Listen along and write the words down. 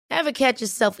Ever catch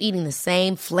yourself eating the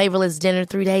same flavorless dinner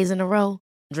 3 days in a row?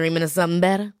 Dreaming of something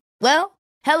better? Well,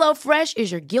 HelloFresh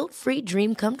is your guilt-free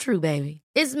dream come true, baby.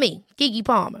 It's me, Keke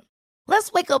Palmer.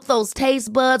 Let's wake up those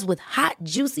taste buds with hot,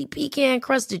 juicy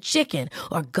pecan-crusted chicken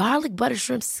or garlic butter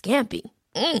shrimp scampi.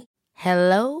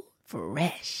 Hello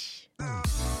Fresh.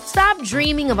 Stop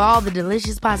dreaming of all the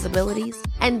delicious possibilities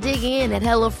and dig in at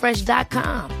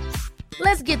HelloFresh.com.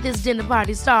 Let's get this dinner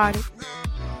party started.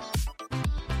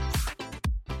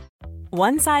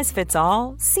 One size fits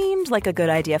all seemed like a good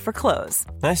idea for clothes.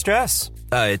 Nice dress.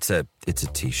 It's a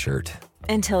t-shirt.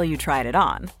 Until you tried it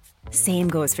on. Same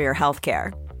goes for your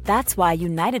healthcare. That's why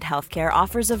United Healthcare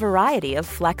offers a variety of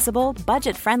flexible,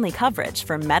 budget-friendly coverage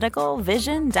for medical,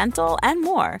 vision, dental, and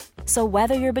more. So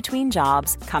whether you're between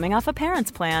jobs, coming off a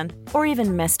parent's plan, or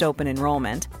even missed open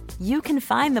enrollment, you can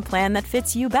find the plan that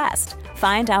fits you best.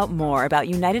 Find out more about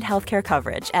United Healthcare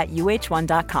coverage at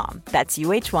uh1.com. That's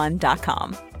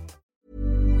uh1.com.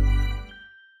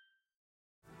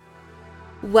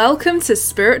 Welcome to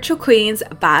Spiritual Queen's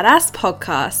Badass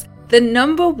Podcast, the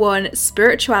 #1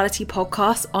 spirituality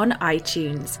podcast on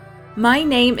iTunes. My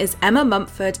name is Emma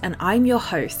Mumford and I'm your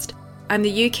host. I'm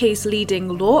the UK's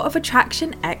leading law of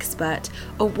attraction expert,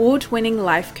 award-winning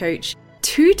life coach,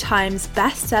 2 times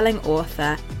best-selling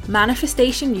author,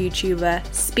 manifestation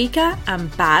YouTuber, speaker,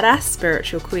 and badass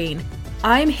spiritual queen.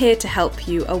 I'm here to help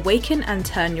you awaken and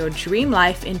turn your dream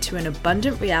life into an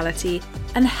abundant reality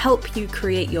and help you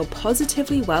create your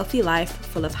positively wealthy life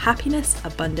full of happiness,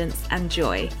 abundance, and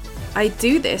joy. I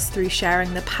do this through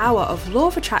sharing the power of law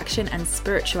of attraction and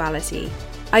spirituality.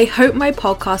 I hope my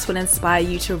podcast will inspire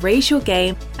you to raise your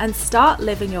game and start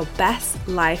living your best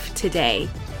life today.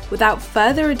 Without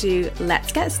further ado,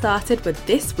 let's get started with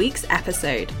this week's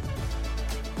episode.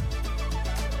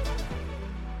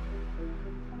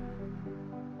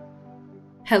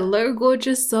 Hello,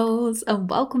 gorgeous souls, and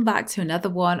welcome back to another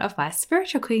one of my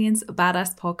Spiritual Queens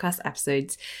Badass Podcast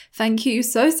episodes. Thank you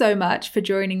so much for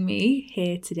joining me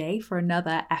here today for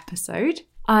another episode.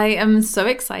 I am so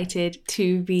excited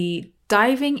to be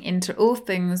diving into all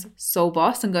things soul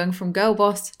boss and going from girl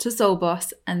boss to soul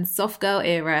boss and soft girl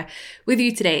era with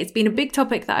you today. It's been a big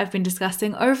topic that I've been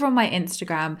discussing over on my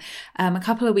Instagram a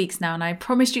couple of weeks now, and I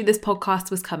promised you this podcast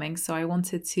was coming, so I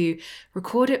wanted to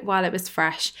record it while it was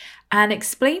fresh and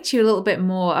explain to you a little bit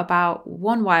more about,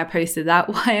 one, why I posted that,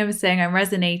 why I'm saying I'm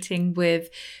resonating with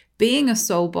being a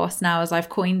soul boss now, as I've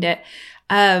coined it,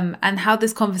 and how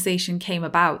this conversation came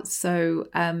about. So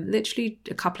literally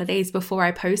a couple of days before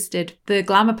I posted the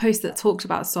glamour post that talked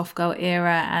about soft girl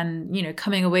era and, you know,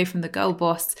 coming away from the girl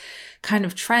boss kind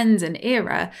of trends and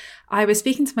era, I was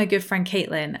speaking to my good friend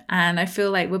Caitlin, and I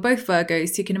feel like we're both Virgos,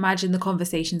 so you can imagine the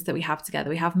conversations that we have together.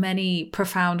 We have many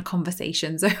profound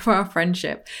conversations over our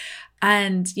friendship.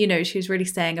 And, you know, she was really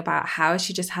saying about how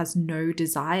she just has no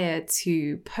desire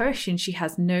to push, and she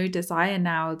has no desire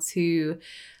now to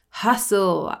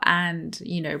hustle and,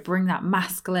 you know, bring that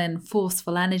masculine,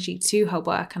 forceful energy to her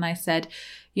work. And I said,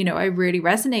 you know, I really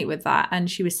resonate with that.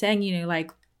 And she was saying, you know,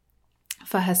 like,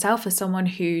 for herself, as someone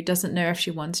who doesn't know if she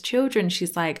wants children,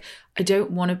 she's like, I don't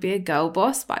want to be a girl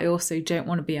boss, but I also don't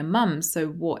want to be a mum. So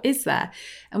what is there?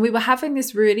 And we were having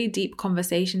this really deep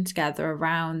conversation together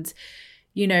around,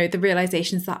 you know, the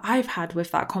realizations that I've had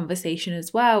with that conversation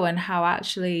as well, and how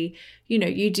actually, you know,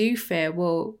 you do fear,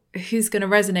 well, who's going to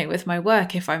resonate with my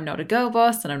work if I'm not a girl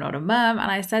boss and I'm not a mum?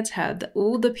 And I said to her that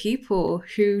all the people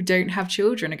who don't have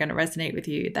children are going to resonate with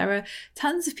you. There are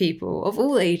tons of people of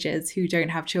all ages who don't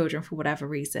have children for whatever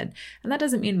reason. And that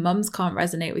doesn't mean mums can't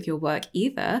resonate with your work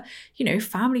either. You know,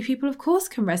 family people, of course,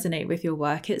 can resonate with your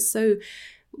work. It's so,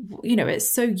 you know,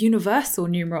 it's so universal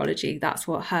numerology. That's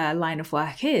what her line of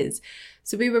work is.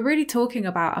 So we were really talking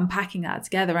about unpacking that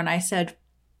together. And I said,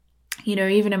 you know,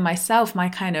 even in myself, my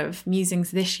kind of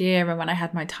musings this year and when I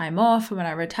had my time off and when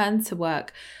I returned to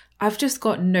work, I've just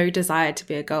got no desire to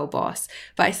be a girl boss.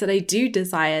 But I said, I do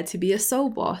desire to be a soul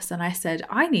boss. And I said,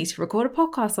 I need to record a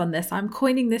podcast on this. I'm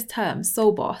coining this term,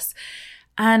 soul boss.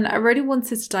 And I really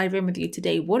wanted to dive in with you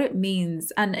today, what it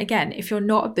means. And again, if you're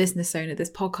not a business owner, this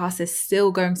podcast is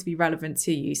still going to be relevant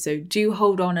to you. So do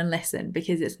hold on and listen,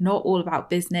 because it's not all about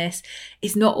business.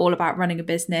 It's not all about running a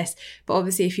business. But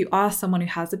obviously, if you are someone who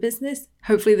has a business,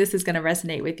 hopefully this is going to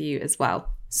resonate with you as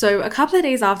well. So a couple of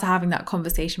days after having that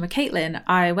conversation with Caitlin,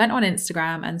 I went on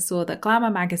Instagram and saw that Glamour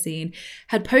magazine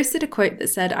had posted a quote that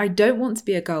said, I don't want to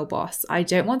be a girl boss. I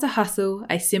don't want to hustle.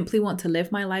 I simply want to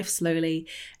live my life slowly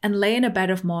and lay in a bed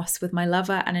of moss with my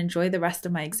lover and enjoy the rest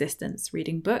of my existence,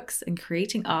 reading books and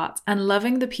creating art and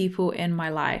loving the people in my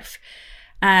life.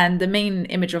 And the main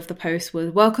image of the post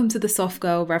was, "Welcome to the soft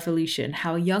girl revolution,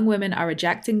 how young women are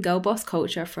rejecting girl boss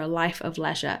culture for a life of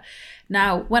leisure."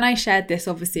 Now, when I shared this,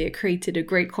 obviously it created a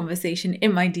great conversation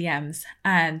in my DMs.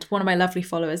 And one of my lovely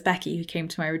followers, Becky, who came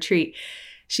to my retreat,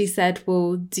 she said,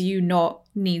 "Well, do you not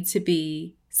need to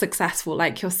be successful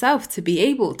like yourself to be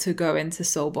able to go into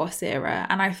soul boss era?"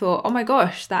 And I thought, oh my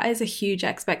gosh, that is a huge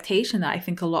expectation that I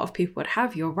think a lot of people would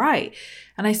have. You're right.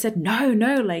 And I said, no,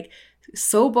 like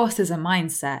soul boss is a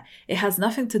mindset. It has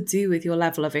nothing to do with your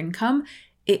level of income.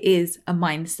 It is a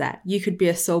mindset. You could be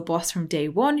a soul boss from day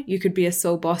one. You could be a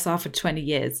soul boss after 20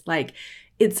 years. Like,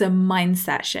 it's a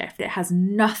mindset shift. It has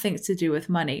nothing to do with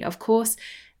money. Of course,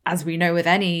 as we know with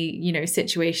any,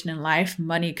 situation in life,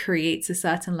 money creates a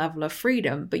certain level of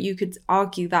freedom, but you could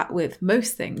argue that with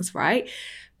most things, right?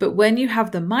 But when you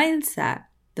have the mindset,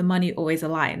 the money always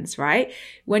aligns, right?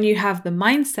 When you have the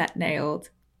mindset nailed,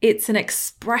 it's an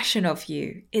expression of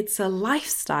you. It's a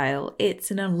lifestyle. It's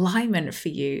an alignment for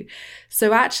you.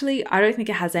 So actually, I don't think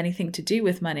it has anything to do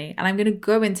with money. And I'm going to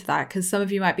go into that because some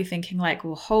of you might be thinking like,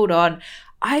 well, hold on.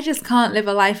 I just can't live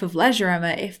a life of leisure, Emma,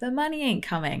 if the money ain't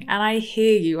coming. And I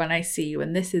hear you and I see you.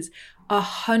 And this is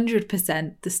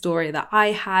 100% the story that I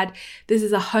had. This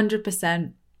is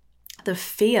 100% the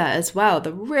fear as well,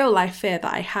 the real life fear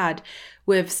that I had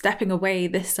with stepping away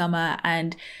this summer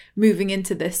and moving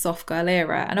into this soft girl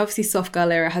era. And obviously soft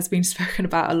girl era has been spoken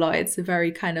about a lot. It's a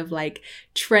very kind of like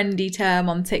trendy term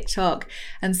on TikTok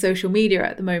and social media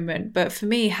at the moment. But for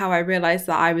me, how I realized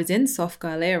that I was in soft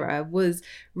girl era was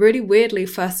really weirdly.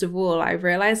 First of all, I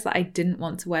realized that I didn't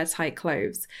want to wear tight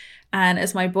clothes. And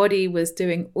as my body was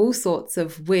doing all sorts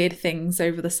of weird things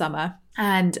over the summer,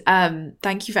 and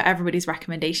thank you for everybody's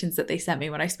recommendations that they sent me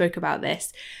when I spoke about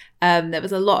this. There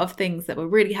was a lot of things that were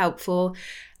really helpful.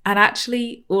 And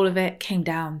actually, all of it came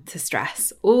down to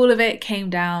stress. All of it came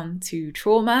down to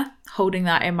trauma, holding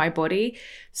that in my body.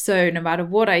 So no matter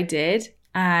what I did,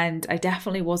 and I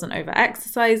definitely wasn't over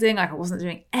exercising, like I wasn't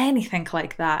doing anything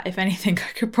like that. If anything,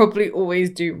 I could probably always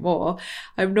do more.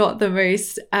 I'm not the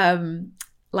most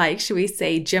should we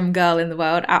say gym girl in the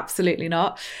world? Absolutely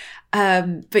not.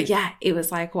 But yeah, it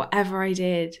was like whatever I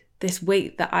did, this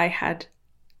weight that I had,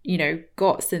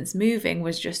 got since moving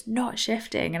was just not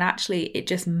shifting. And actually it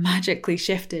just magically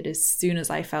shifted as soon as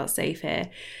I felt safe here.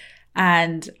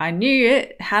 And I knew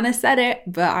it, Hannah said it,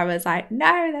 but I was like,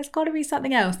 no, there's got to be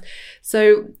something else.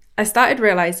 So I started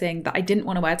realizing that I didn't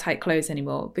want to wear tight clothes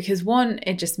anymore because one,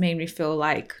 it just made me feel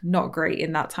like not great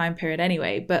in that time period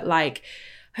anyway. But like,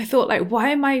 I thought like, why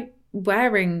am I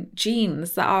wearing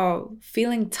jeans that are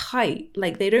feeling tight?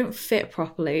 Like they don't fit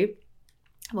properly.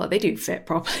 Well, they do fit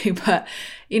properly, but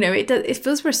it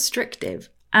feels restrictive.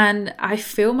 And I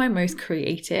feel my most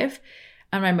creative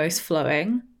and my most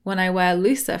flowing when I wear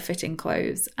looser fitting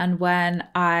clothes and when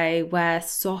I wear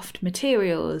soft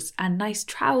materials and nice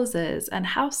trousers. And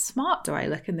how smart do I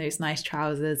look in those nice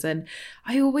trousers? And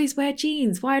I always wear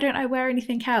jeans. Why don't I wear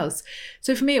anything else?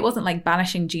 So for me, it wasn't like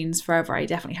banishing jeans forever. I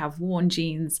definitely have worn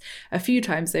jeans a few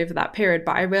times over that period,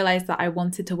 but I realized that I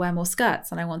wanted to wear more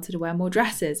skirts and I wanted to wear more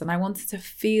dresses and I wanted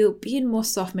to be in more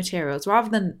soft materials rather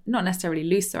than not necessarily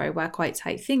looser. I wear quite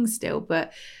tight things still,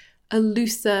 but a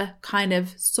looser kind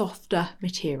of softer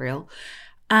material.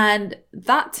 And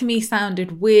that to me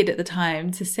sounded weird at the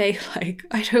time to say like,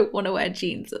 I don't want to wear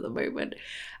jeans at the moment.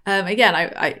 Again,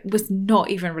 I was not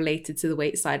even related to the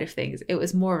weight side of things. It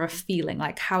was more of a feeling,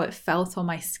 like how it felt on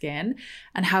my skin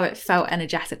and how it felt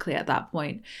energetically at that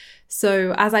point.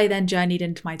 So as I then journeyed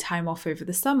into my time off over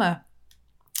the summer,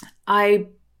 I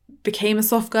became a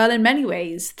soft girl in many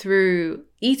ways through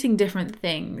eating different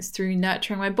things, through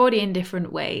nurturing my body in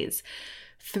different ways,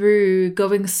 through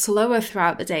going slower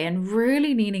throughout the day and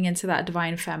really leaning into that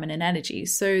divine feminine energy.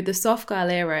 So the soft girl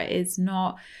era is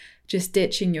not just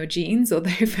ditching your jeans, although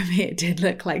for me it did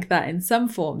look like that in some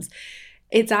forms.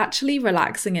 It's actually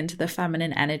relaxing into the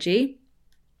feminine energy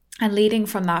and leading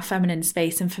from that feminine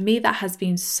space. And for me, that has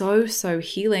been so, so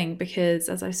healing because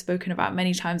as I've spoken about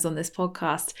many times on this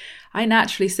podcast, I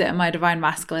naturally sit in my divine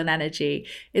masculine energy.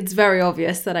 It's very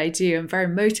obvious that I do. I'm very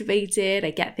motivated.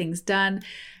 I get things done.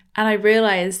 And I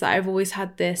realized that I've always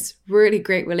had this really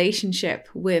great relationship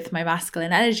with my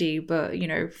masculine energy. But,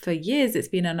 for years, it's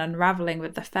been an unraveling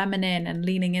with the feminine and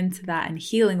leaning into that and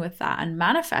healing with that and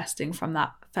manifesting from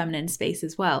that feminine space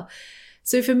as well.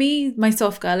 So for me, my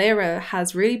soft girl era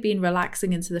has really been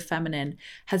relaxing into the feminine,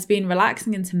 has been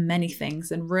relaxing into many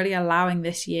things and really allowing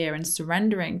this year and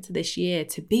surrendering to this year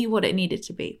to be what it needed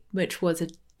to be, which was a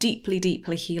deeply,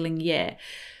 deeply healing year.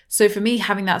 So for me,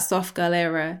 having that soft girl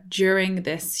era during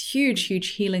this huge, huge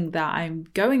healing that I'm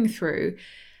going through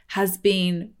has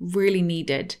been really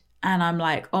needed. And I'm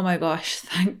like, oh my gosh,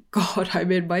 thank God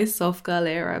I'm in my soft girl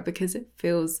era, because it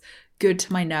feels good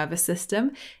to my nervous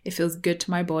system. It feels good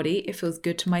to my body. It feels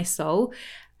good to my soul.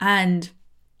 And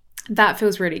that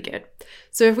feels really good.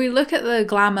 So if we look at the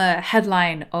glamour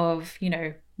headline of,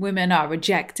 women are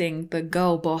rejecting the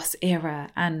girl boss era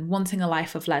and wanting a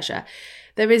life of leisure,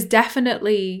 there is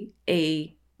definitely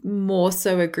a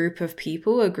group of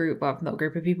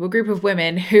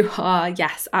women who are,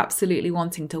 yes, absolutely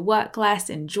wanting to work less,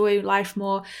 enjoy life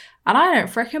more. And I don't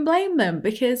freaking blame them,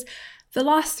 because the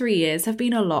last 3 years have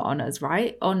been a lot on us,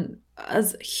 right? On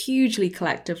us hugely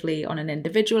collectively on an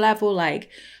individual level. Like,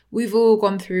 we've all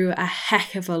gone through a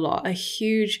heck of a lot, a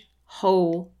huge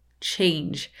whole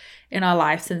change in our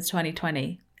life since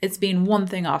 2020. It's been one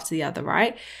thing after the other,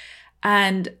 right?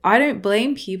 And I don't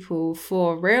blame people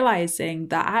for realizing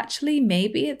that actually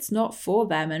maybe it's not for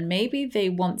them, and maybe they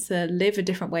want to live a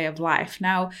different way of life.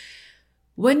 Now,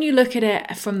 when you look at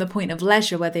it from the point of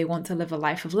leisure, where they want to live a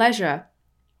life of leisure,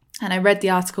 and I read the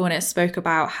article and it spoke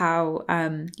about how,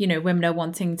 women are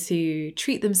wanting to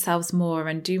treat themselves more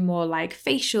and do more like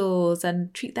facials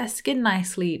and treat their skin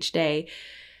nicely each day.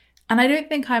 And I don't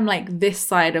think I'm like this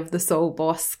side of the soul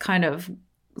boss kind of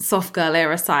soft girl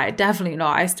era side. Definitely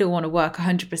not. I still want to work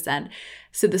 100%.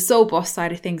 So the soul boss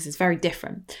side of things is very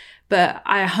different. But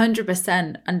I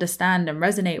 100% understand and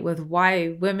resonate with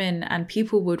why women and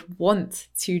people would want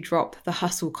to drop the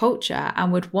hustle culture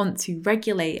and would want to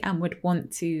regulate and would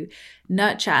want to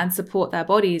nurture and support their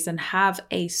bodies and have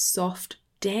a soft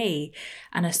day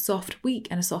and a soft week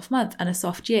and a soft month and a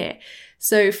soft year.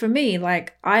 So for me,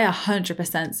 like, I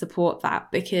 100% support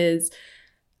that, because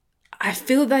I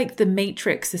feel like the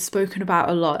matrix is spoken about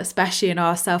a lot, especially in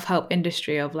our self-help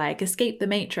industry, of like, escape the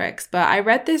matrix. But I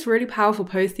read this really powerful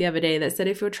post the other day that said,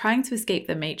 if you're trying to escape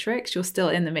the matrix, you're still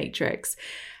in the matrix.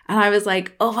 And I was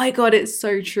like, oh my God, it's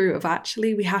so true. Of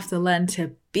actually, we have to learn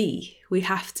to be. We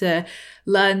have to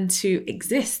learn to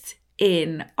exist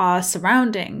in our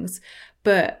surroundings,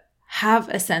 but have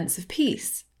a sense of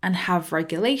peace and have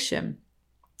regulation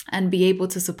and be able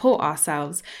to support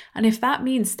ourselves. And if that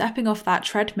means stepping off that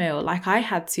treadmill like I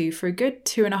had to for a good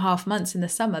 2.5 months in the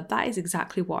summer, that is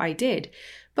exactly what I did.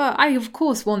 But I, of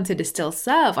course, wanted to still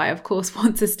serve. I, of course,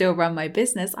 want to still run my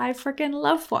business. I freaking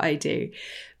love what I do.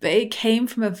 But it came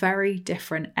from a very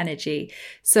different energy.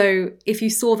 So if you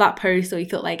saw that post, or you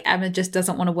thought like, Emma just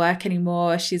doesn't want to work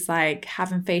anymore, she's like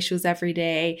having facials every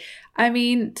day. I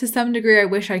mean, to some degree, I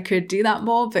wish I could do that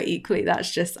more, but equally,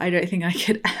 that's just, I don't think I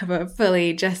could ever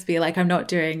fully just be like, I'm not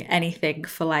doing anything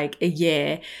for like a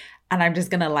year and I'm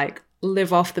just going to like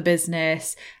live off the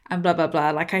business and blah, blah,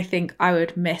 blah. Like, I think I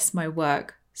would miss my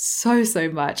work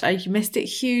so much. I missed it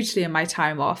hugely in my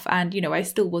time off. And, I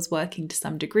still was working to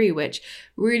some degree, which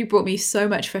really brought me so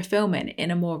much fulfillment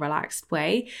in a more relaxed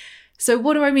way. So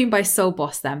what do I mean by soul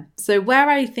boss then? So where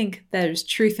I think there's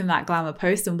truth in that glamour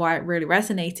post and why it really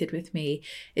resonated with me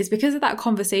is because of that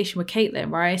conversation with Caitlin,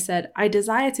 where I said, I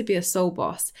desire to be a soul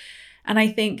boss. And I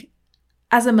think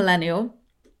as a millennial,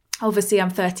 obviously I'm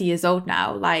 30 years old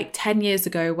now, like 10 years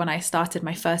ago when I started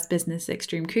my first business,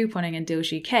 Extreme Couponing in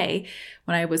Deals UK,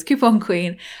 when I was coupon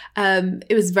queen,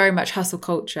 it was very much hustle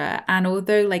culture. And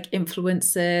although like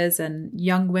influencers and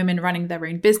young women running their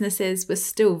own businesses was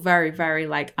still very, very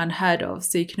like unheard of.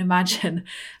 So you can imagine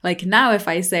like now if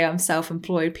I say I'm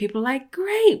self-employed, people are like,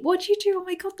 great, what do you do? Oh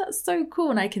my God, that's so cool.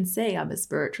 And I can say I'm a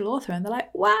spiritual author and they're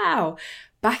like, wow.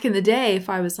 Back in the day, if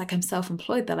I was like, I'm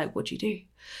self-employed, they're like, what do you do?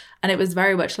 And it was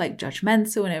very much like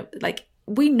judgmental. And it like,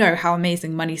 we know how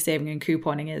amazing money saving and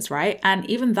couponing is, right? And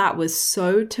even that was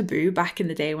so taboo back in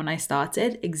the day when I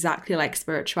started, exactly like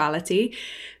spirituality,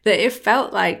 that it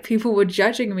felt like people were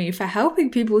judging me for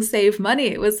helping people save money.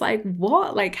 It was like,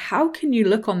 what? Like, how can you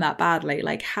look on that badly?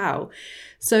 Like, how?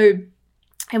 So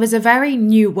it was a very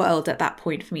new world at that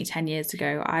point for me 10 years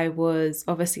ago. I was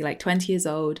obviously like 20 years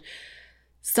old,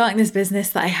 starting this business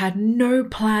that I had no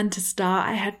plan to start.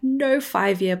 I had no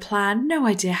 5-year plan, no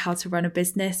idea how to run a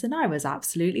business, and I was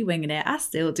absolutely winging it. I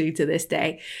still do to this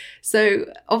day. So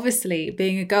obviously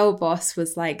being a girl boss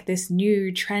was like this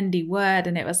new trendy word,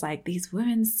 and it was like these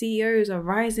women CEOs are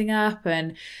rising up,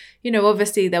 and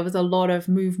obviously there was a lot of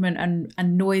movement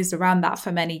and noise around that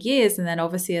for many years. And then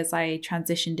obviously as I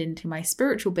transitioned into my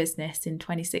spiritual business in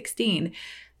 2016,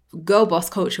 girl boss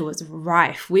culture was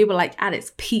rife. We were like at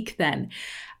its peak then.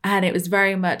 And it was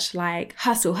very much like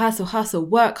hustle, hustle, hustle,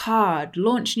 work hard,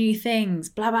 launch new things,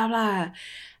 blah, blah, blah.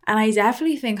 And I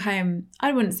definitely think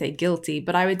I wouldn't say guilty,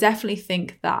 but I would definitely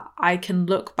think that I can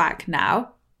look back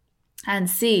now and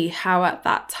see how at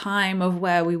that time of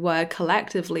where we were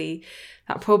collectively,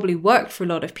 that probably worked for a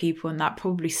lot of people and that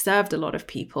probably served a lot of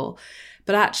people.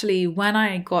 But actually, when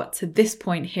I got to this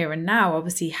point here and now,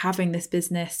 obviously having this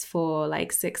business for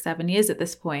like 6-7 years at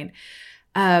this point,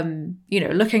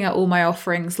 looking at all my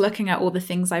offerings, looking at all the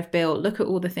things I've built, look at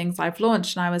all the things I've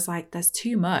launched, and I was like, there's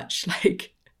too much.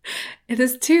 Like, it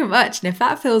is too much. And if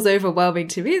that feels overwhelming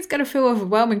to me, it's going to feel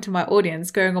overwhelming to my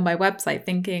audience going on my website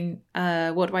thinking,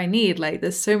 what do I need? Like,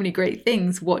 there's so many great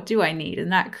things. What do I need?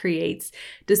 And that creates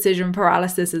decision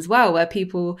paralysis as well, where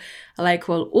people are like,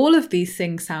 well, all of these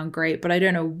things sound great, but I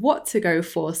don't know what to go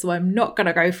for. So I'm not going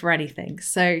to go for anything.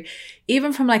 So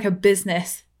even from like a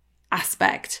business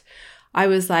aspect, I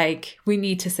was like, we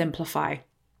need to simplify.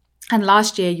 And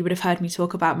last year, you would have heard me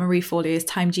talk about Marie Forleo's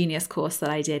Time Genius course that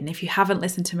I did. And if you haven't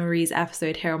listened to Marie's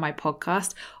episode here on my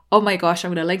podcast, oh my gosh,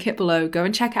 I'm going to link it below. Go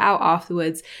and check it out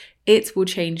afterwards. It will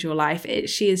change your life.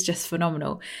 She is just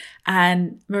phenomenal.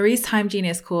 And Marie's Time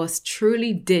Genius course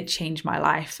truly did change my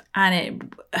life. And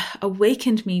it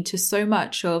awakened me to so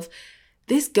much of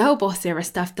this girl boss era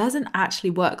stuff doesn't actually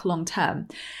work long term.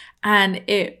 And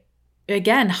it,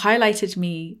 again, highlighted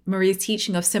me Marie's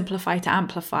teaching of simplify to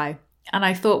amplify. And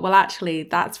I thought, well, actually,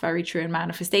 that's very true in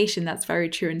manifestation. That's very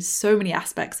true in so many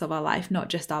aspects of our life, not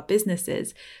just our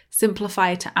businesses.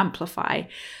 Simplify to amplify.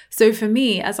 So for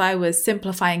me, as I was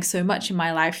simplifying so much in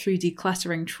my life through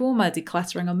decluttering trauma,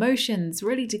 decluttering emotions,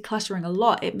 really decluttering a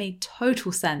lot, it made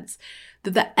total sense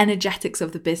that the energetics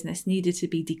of the business needed to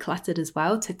be decluttered as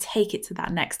well to take it to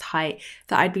that next height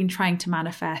that I'd been trying to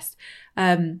manifest.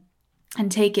 And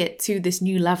take it to this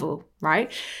new level, right?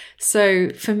 So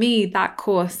for me, that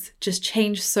course just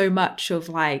changed so much of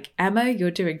like, Emma,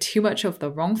 you're doing too much of the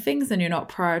wrong things and you're not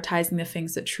prioritizing the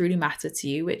things that truly matter to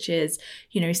you, which is,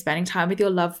 spending time with your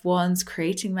loved ones,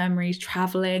 creating memories,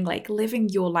 traveling, like living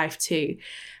your life too.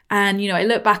 And, I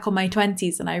look back on my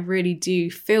 20s and I really do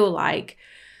feel like,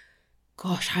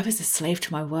 gosh, I was a slave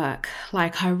to my work.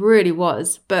 Like I really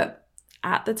was. But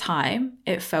at the time,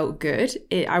 it felt good.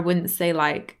 I wouldn't say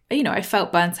like, I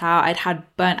felt burnt out. I'd had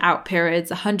burnt out periods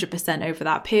 100% over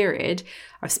that period.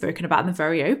 I've spoken about them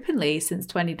very openly since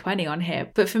 2020 on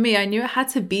here. But for me, I knew it had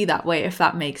to be that way, if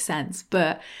that makes sense.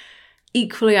 But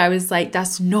equally, I was like,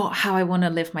 that's not how I want to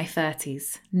live my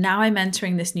 30s. Now I'm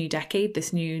entering this new decade,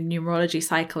 this new numerology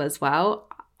cycle as well.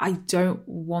 I don't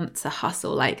want to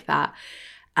hustle like that.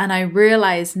 And I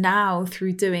realize now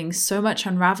through doing so much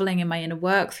unraveling in my inner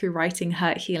work, through writing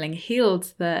Hurt, Healing,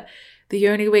 Healed, that the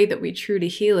only way that we truly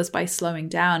heal is by slowing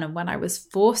down. And when I was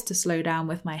forced to slow down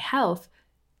with my health,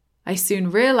 I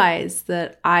soon realized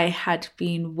that I had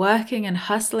been working and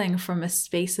hustling from a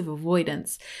space of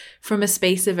avoidance, from a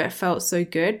space of it felt so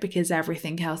good because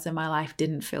everything else in my life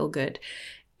didn't feel good.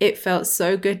 It felt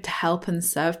so good to help and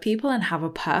serve people and have a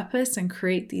purpose and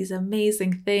create these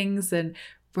amazing things and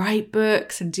write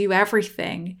books and do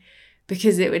everything,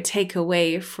 because it would take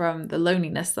away from the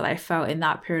loneliness that I felt in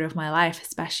that period of my life,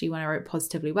 especially when I wrote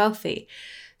Positively Wealthy.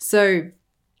 So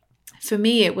for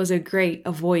me, it was a great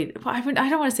I don't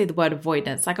want to say the word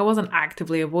avoidance. Like I wasn't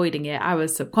actively avoiding it. I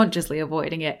was subconsciously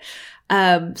avoiding it.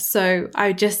 So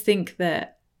I just think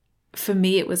that for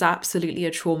me, it was absolutely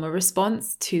a trauma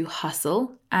response to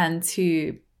hustle and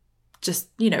to just,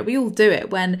 we all do it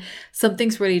when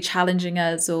something's really challenging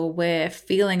us or we're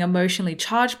feeling emotionally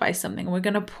charged by something. We're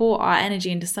going to pour our energy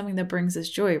into something that brings us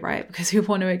joy, right? Because we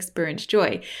want to experience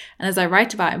joy. And as I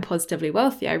write about in Positively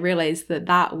Wealthy, I realized that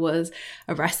that was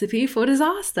a recipe for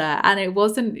disaster. And it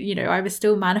wasn't, I was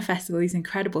still manifesting all these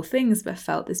incredible things, but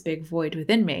felt this big void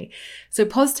within me. So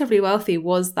Positively Wealthy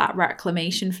was that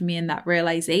reclamation for me and that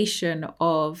realization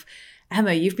of,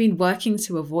 Emma, you've been working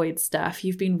to avoid stuff.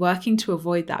 You've been working to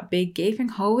avoid that big gaping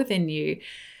hole within you,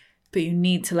 but you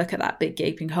need to look at that big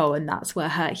gaping hole. And that's where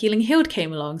Hurt, Healing, Healed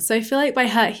came along. So I feel like by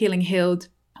Hurt, Healing, Healed,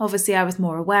 obviously I was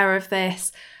more aware of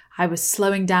this. I was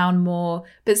slowing down more,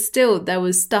 but still there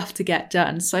was stuff to get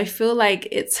done. So I feel like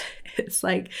it's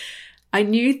like I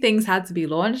knew things had to be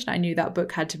launched. I knew that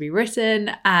book had to be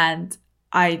written, and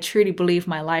I truly believe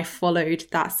my life followed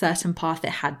that certain path it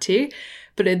had to.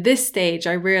 But at this stage,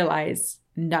 I realized,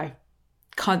 no,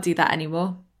 can't do that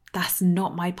anymore. That's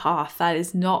not my path. That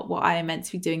is not what I am meant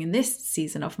to be doing in this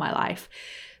season of my life.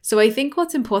 So I think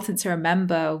what's important to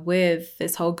remember with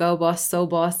this whole girl boss, soul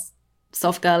boss,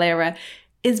 soft girl era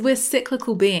is we're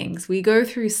cyclical beings. We go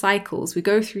through cycles, we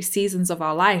go through seasons of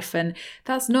our life. And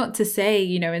that's not to say,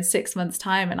 in 6 months'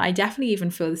 time, and I definitely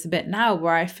even feel this a bit now,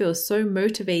 where I feel so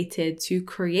motivated to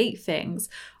create things.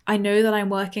 I know that I'm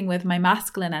working with my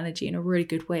masculine energy in a really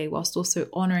good way, whilst also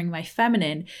honoring my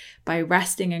feminine by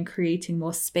resting and creating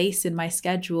more space in my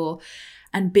schedule.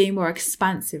 and being more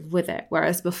expansive with it.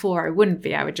 Whereas before I wouldn't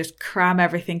be. I would just cram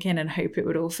everything in and hope it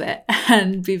would all fit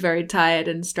and be very tired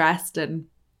and stressed. And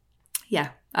yeah,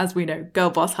 as we know, girl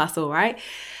boss hustle, right?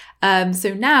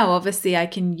 So now obviously I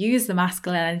can use the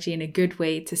masculine energy in a good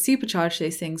way to supercharge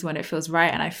those things when it feels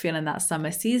right and I feel in that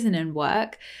summer season in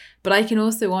work. But I can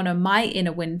also honor my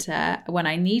inner winter when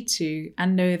I need to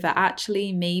and know that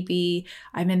actually maybe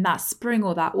I'm in that spring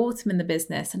or that autumn in the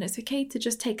business and it's okay to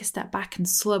just take a step back and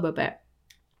slow a bit.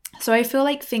 So I feel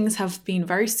like things have been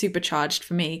very supercharged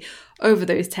for me over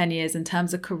those 10 years in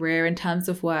terms of career, in terms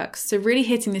of work. So really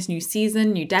hitting this new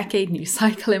season, new decade, new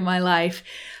cycle in my life,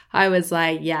 I was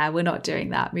like, yeah, we're not doing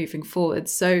that moving forward.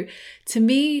 So to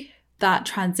me, that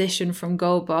transition from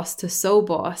girl boss to soul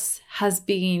boss has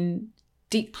been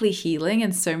deeply healing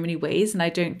in so many ways. And I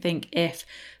don't think if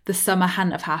the summer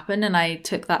hadn't have happened and I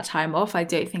took that time off, I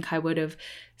don't think I would have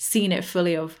seen it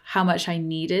fully of how much I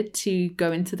needed to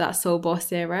go into that soul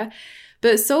boss era.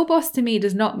 But soul boss to me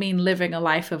does not mean living a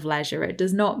life of leisure. It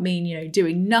does not mean,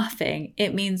 doing nothing.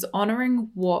 It means honoring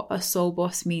what a soul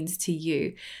boss means to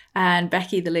you. And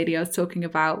Becky, the lady I was talking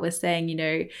about, was saying,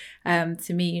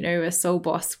 to me, a soul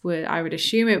boss I would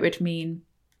assume it would mean,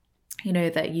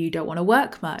 that you don't want to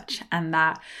work much and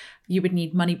that you would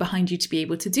need money behind you to be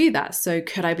able to do that. So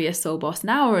could I be a soul boss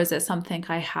now, or is it something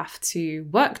I have to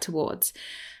work towards?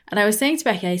 And I was saying to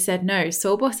Becky, I said, no,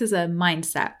 soul boss is a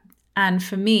mindset. And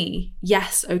for me,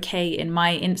 yes, okay, in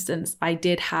my instance, I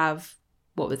did have,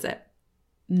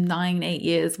 9-8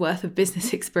 years worth of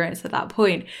business experience at that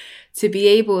point to be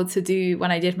able to do,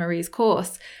 when I did Marie's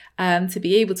course, to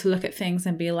be able to look at things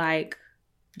and be like,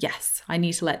 yes, I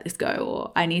need to let this go,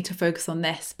 or I need to focus on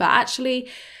this. But actually,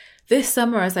 this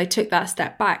summer, as I took that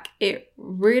step back, it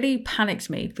really panicked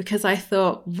me because I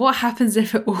thought, what happens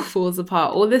if it all falls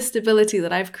apart? All this stability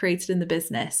that I've created in the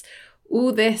business,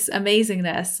 all this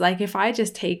amazingness, like if I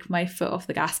just take my foot off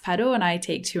the gas pedal and I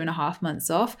take 2.5 months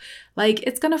off, like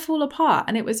it's going to fall apart.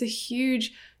 And it was a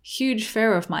huge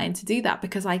fear of mine to do that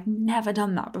because I'd never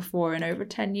done that before in over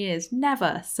 10 years,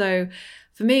 never. So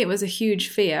for me, it was a huge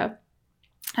fear.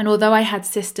 And although I had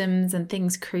systems and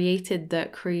things created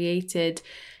that created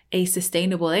a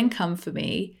sustainable income for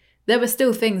me, there were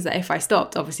still things that if I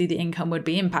stopped, obviously the income would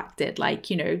be impacted. Like,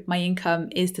 my income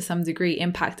is to some degree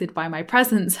impacted by my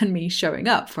presence and me showing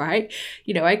up, right?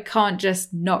 I can't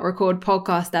just not record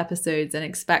podcast episodes and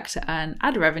expect to earn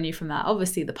ad revenue from that.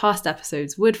 Obviously the past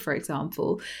episodes would, for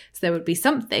example, so there would be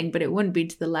something, but it wouldn't be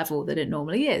to the level that it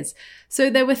normally is.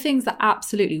 So there were things that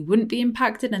absolutely wouldn't be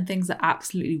impacted and things that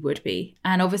absolutely would be.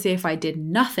 And obviously if I did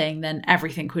nothing, then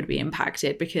everything would be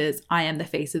impacted because I am the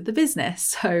face of the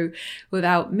business. So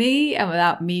without me, and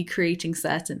without me creating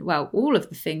all of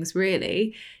the things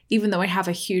really, even though I have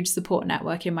a huge support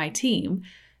network in my team,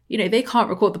 they can't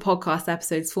record the podcast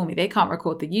episodes for me. They can't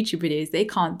record the YouTube videos. They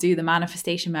can't do the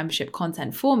manifestation membership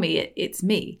content for me. It's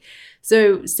me.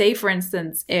 So say, for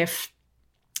instance, if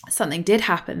something did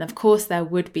happen, of course, there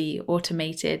would be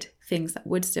automated things that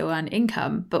would still earn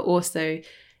income, but also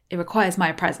it requires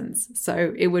my presence.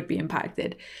 So it would be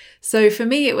impacted. So for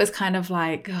me, it was kind of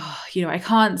like, I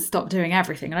can't stop doing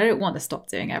everything. And I don't want to stop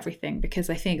doing everything because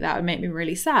I think that would make me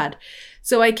really sad.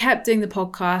 So I kept doing the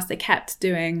podcast. I kept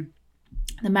doing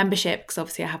the membership because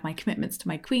obviously I have my commitments to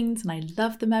my queens and I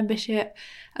love the membership.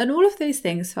 And all of those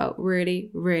things felt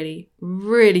really, really,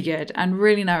 really good and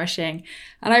really nourishing.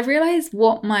 And I realized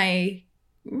what my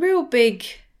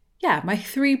my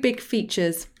 3 big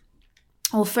features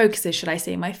or focuses, should I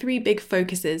say, my 3 big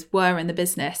focuses were in the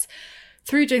business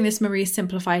through doing this Marie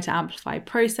Simplify to Amplify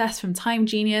process from Time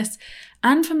Genius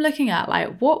and from looking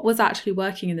at what was actually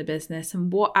working in the business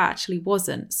and what actually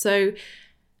wasn't. So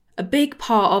a big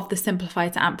part of the Simplify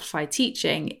to Amplify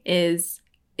teaching is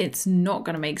it's not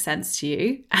going to make sense to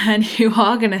you and you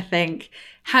are going to think,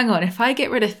 hang on, if I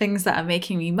get rid of things that are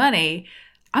making me money,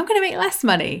 I'm going to make less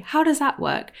money. How does that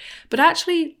work? But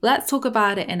actually, let's talk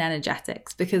about it in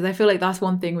energetics because I feel like that's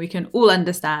one thing we can all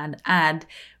understand and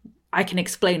I can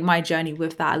explain my journey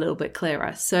with that a little bit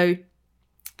clearer. So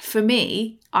for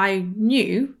me, I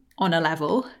knew on a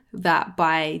level that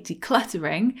by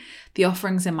decluttering the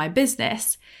offerings in my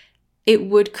business, it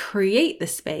would create the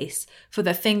space for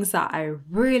the things that I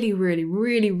really, really,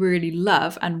 really, really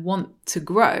love and want to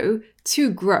grow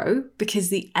because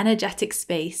the energetic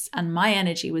space and my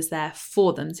energy was there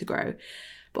for them to grow.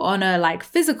 But on a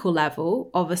physical level,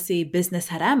 obviously business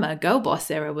head Emma, girl boss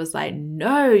era, was like,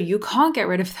 no, you can't get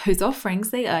rid of those offerings.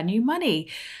 They earn you money.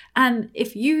 And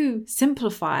if you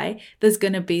simplify, there's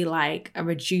going to be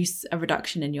a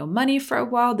reduction in your money for a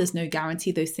while. There's no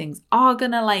guarantee those things are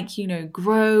going to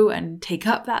grow and take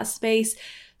up that space.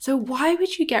 So why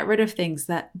would you get rid of things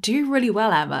that do really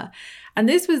well, Emma? And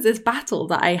this was this battle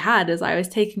that I had as I was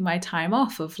taking my time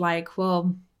off of like,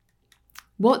 well,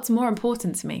 what's more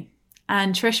important to me?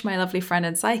 And Trish, my lovely friend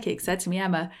and psychic, said to me,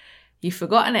 Emma, you've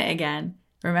forgotten it again.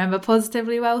 Remember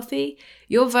Positively Wealthy?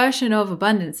 Your version of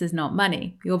abundance is not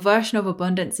money. Your version of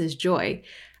abundance is joy.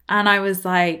 And I was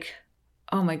like,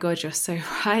 oh my God, you're so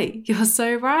right. You're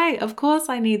so right. Of course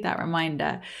I need that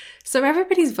reminder. So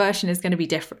everybody's version is going to be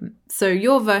different. So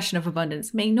your version of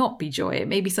abundance may not be joy. It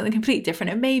may be something completely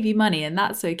different. It may be money, and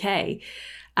that's okay.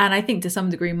 And I think to some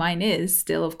degree mine is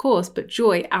still, of course, but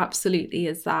joy absolutely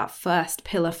is that first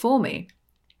pillar for me.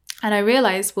 And I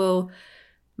realized, well,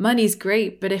 money's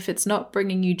great, but if it's not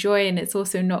bringing you joy and it's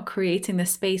also not creating the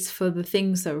space for the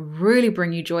things that really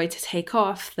bring you joy to take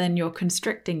off, then you're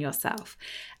constricting yourself.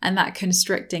 And that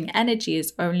constricting energy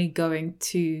is only going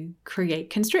to create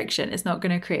constriction. It's not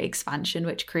going to create expansion,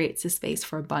 which creates a space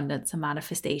for abundance and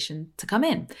manifestation to come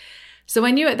in. So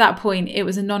I knew at that point it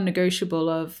was a non-negotiable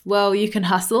of, well, you can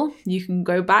hustle, you can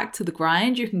go back to the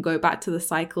grind, you can go back to the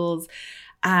cycles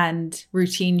and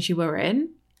routines you were in,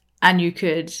 and you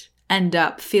could end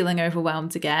up feeling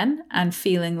overwhelmed again and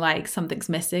feeling like something's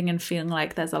missing and feeling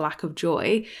like there's a lack of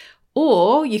joy.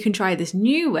 Or you can try this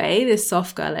new way, this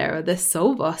soft girl era, this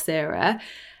soul boss era,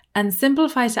 and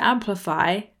simplify to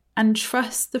amplify and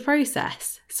trust the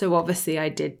process. So obviously I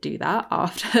did do that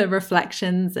after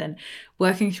reflections and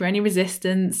working through any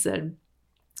resistance. And,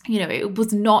 you know, it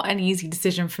was not an easy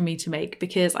decision for me to make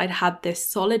because I'd had this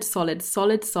solid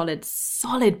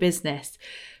business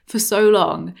for so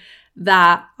long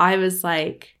that I was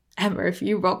like, Emma, if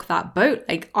you rock that boat,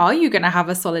 like, are you going to have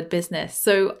a solid business?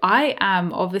 So I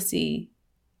am obviously,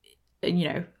 you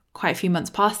know, quite a few months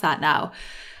past that now.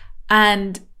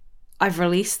 And I've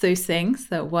released those things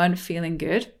that weren't feeling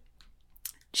good,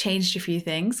 changed a few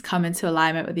things, come into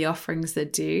alignment with the offerings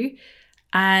that do.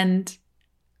 And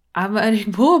I'm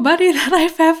earning more money than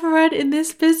I've ever earned in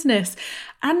this business.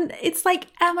 And it's like,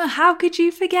 Emma, how could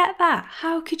you forget that?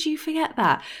 How could you forget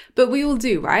that? But we all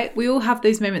do, right? We all have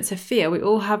those moments of fear. We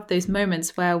all have those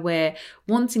moments where we're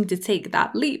wanting to take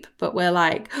that leap, but we're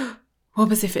like,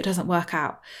 what if it doesn't work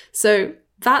out? So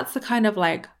that's the kind of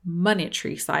like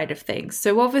monetary side of things.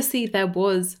 So obviously there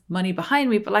was money behind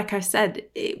me, but like I said,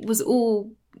 it was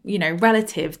all, you know,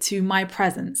 relative to my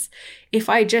presence. If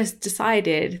I just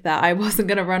decided that I wasn't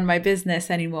going to run my business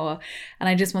anymore and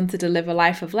I just wanted to live a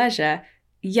life of leisure,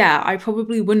 yeah, I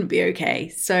probably wouldn't be okay.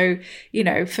 So, you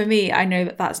know, for me, I know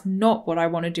that that's not what I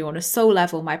want to do on a soul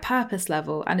level, my purpose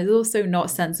level, and it's also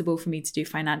not sensible for me to do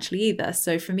financially either.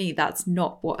 So for me, that's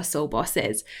not what a soul boss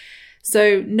is.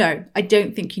 So no, I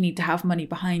don't think you need to have money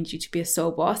behind you to be a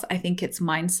soul boss. I think it's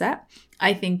mindset.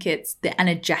 I think it's the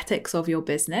energetics of your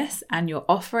business and your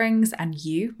offerings and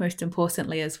you, most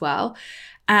importantly, as well.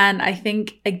 And I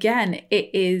think, again, it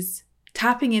is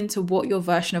tapping into what your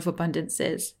version of abundance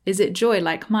is. Is it joy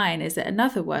like mine? Is it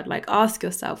another word? Like, ask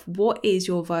yourself, what is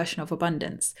your version of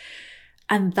abundance?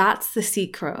 And that's the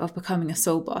secret of becoming a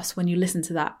soul boss when you listen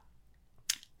to that.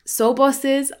 Soul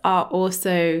bosses are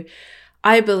also,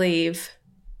 I believe,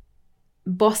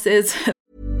 bosses.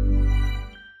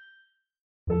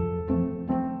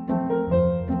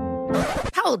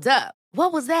 Hold up.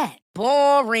 What was that?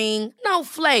 Boring. No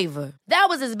flavor. That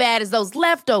was as bad as those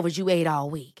leftovers you ate all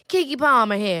week. Keke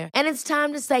Palmer here. And it's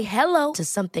time to say hello to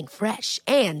something fresh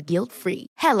and guilt-free.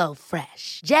 Hello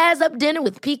Fresh. Jazz up dinner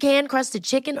with pecan-crusted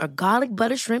chicken or garlic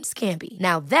butter shrimp scampi.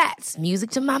 Now that's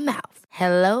music to my mouth.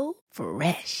 Hello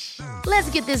Fresh. Let's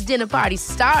get this dinner party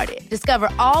started. Discover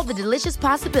all the delicious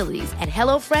possibilities at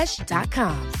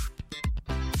HelloFresh.com.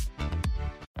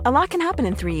 A lot can happen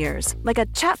in 3 years, like a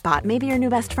chatbot may be your new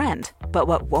best friend. But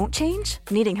what won't change?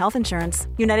 Needing health insurance.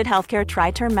 United Healthcare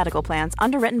Tri-Term Medical Plans,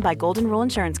 underwritten by Golden Rule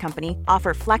Insurance Company,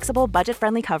 offer flexible,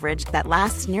 budget-friendly coverage that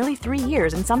lasts nearly 3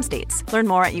 years in some states. Learn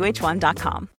more at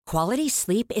uh1.com. Quality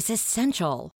sleep is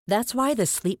essential. That's why the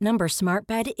Sleep Number Smart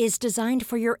Bed is designed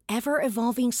for your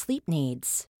ever-evolving sleep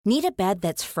needs. Need a bed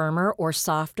that's firmer or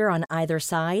softer on either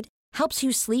side? Helps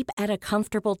you sleep at a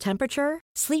comfortable temperature?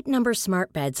 Sleep Number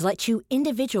Smart Beds let you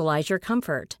individualize your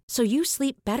comfort, so you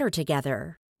sleep better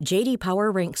together. J.D.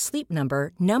 Power ranks Sleep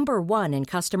Number number 1 in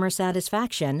customer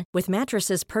satisfaction with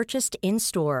mattresses purchased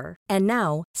in-store. And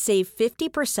now, save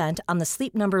 50% on the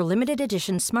Sleep Number Limited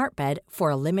Edition Smart Bed for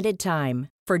a limited time.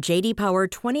 For J.D. Power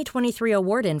 2023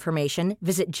 award information,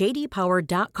 visit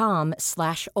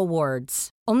jdpower.com/awards.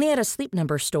 Only at a Sleep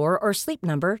Number store or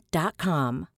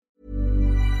sleepnumber.com.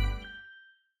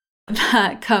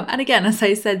 And again, as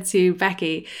I said to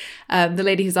Becky, the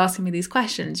lady who's asking me these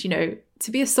questions, you know,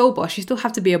 to be a soul boss, you still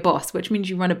have to be a boss, which means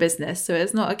you run a business. So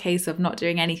it's not a case of not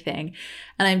doing anything.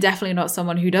 And I'm definitely not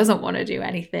someone who doesn't want to do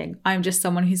anything. I'm just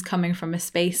someone who's coming from a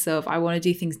space of, I want to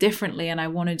do things differently, and I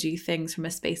want to do things from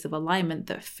a space of alignment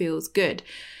that feels good.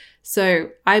 So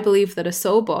I believe that a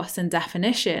soul boss, in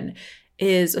definition,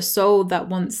 is a soul that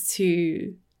wants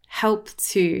to help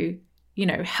the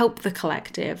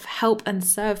collective, help and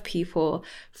serve people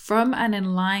from an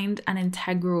aligned and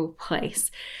integral place.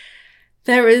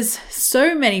 There is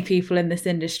so many people in this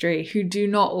industry who do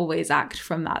not always act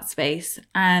from that space,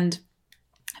 and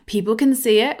people can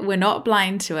see it. We're not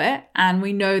blind to it, and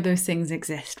we know those things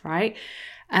exist, right?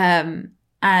 And,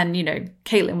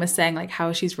 Caitlin was saying like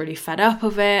how she's really fed up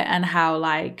of it and how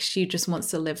like she just wants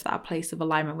to live that place of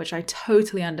alignment, which I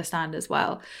totally understand as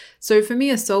well. So for me,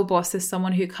 a soul boss is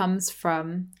someone who comes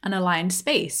from an aligned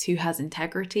space, who has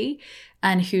integrity,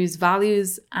 and whose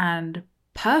values and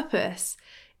purpose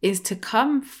is to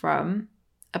come from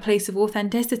a place of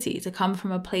authenticity, to come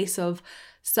from a place of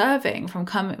serving, from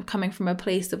coming from a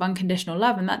place of unconditional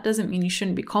love. And that doesn't mean you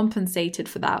shouldn't be compensated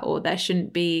for that, or there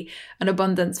shouldn't be an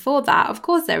abundance for that. Of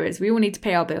course there is. We all need to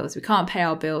pay our bills. We can't pay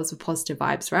our bills with positive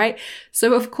vibes, right?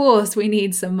 So of course we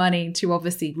need some money to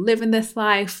obviously live in this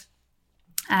life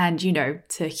and,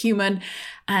 to human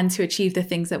and to achieve the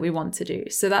things that we want to do.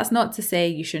 So that's not to say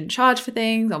you shouldn't charge for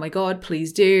things. Oh my God,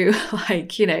 please do.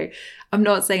 I'm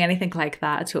not saying anything like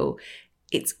that at all.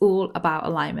 It's all about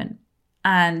alignment.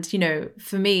 And,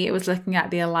 for me, it was looking at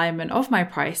the alignment of my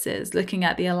prices, looking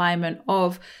at the alignment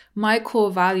of my core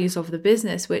values of the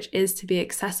business, which is to be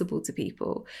accessible to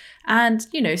people. And,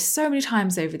 so many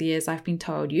times over the years, I've been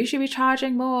told, you should be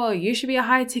charging more, you should be a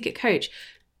high ticket coach.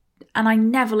 And I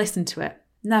never listened to it,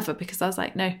 never, because I was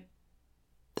like, no,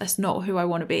 that's not who I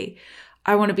want to be.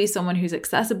 I want to be someone who's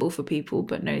accessible for people,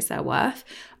 but knows their worth.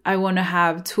 I want to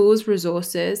have tools,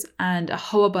 resources, and a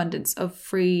whole abundance of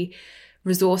free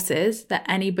resources that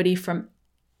anybody from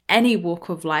any walk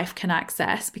of life can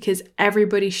access, because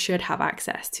everybody should have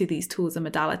access to these tools and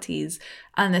modalities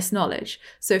and this knowledge.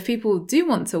 So if people do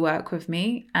want to work with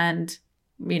me and,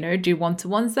 do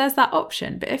one-to-ones, there's that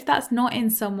option. But if that's not in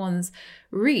someone's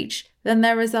reach, then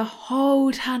there is a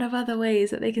whole ton of other ways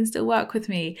that they can still work with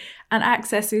me and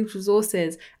access these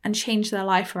resources and change their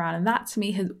life around. And that to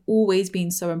me has always been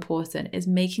so important, is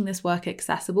making this work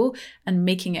accessible and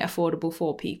making it affordable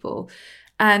for people.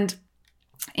 And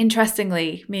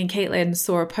interestingly, me and Caitlin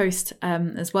saw a post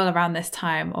as well around this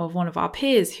time of one of our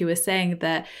peers who was saying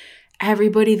that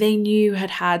everybody they knew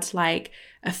had like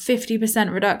a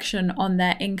 50% reduction on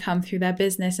their income through their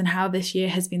business, and how this year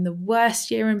has been the worst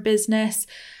year in business.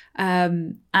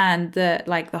 And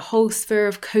the whole sphere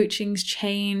of coaching's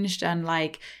changed, and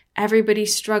like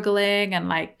everybody's struggling,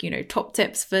 and top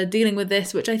tips for dealing with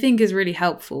this, which I think is really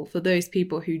helpful for those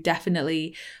people who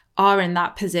definitely are in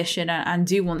that position and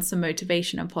do want some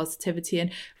motivation and positivity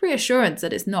and reassurance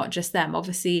that it's not just them.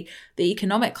 Obviously, the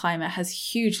economic climate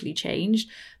has hugely changed.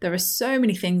 There are so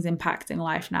many things impacting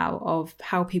life now of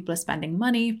how people are spending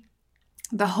money.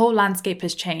 The whole landscape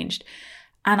has changed.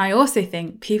 And I also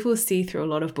think people see through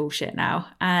a lot of bullshit now,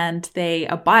 and they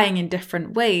are buying in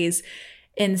different ways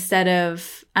and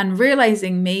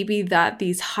realizing maybe that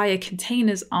these higher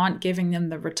containers aren't giving them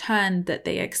the return that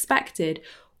they expected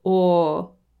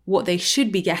or what they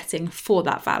should be getting for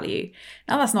that value.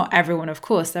 Now, that's not everyone, of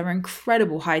course. There are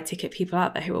incredible high ticket people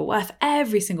out there who are worth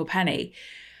every single penny,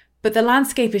 but the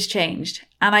landscape has changed.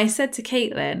 And I said to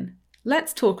Caitlin,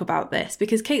 let's talk about this,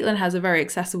 because Caitlin has a very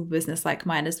accessible business like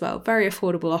mine as well, very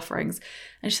affordable offerings.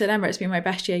 And she said, Emma, it's been my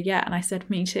best year yet. And I said,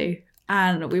 me too.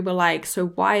 And we were like, so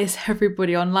why is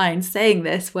everybody online saying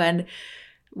this when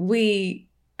we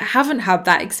haven't had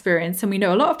that experience? And we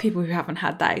know a lot of people who haven't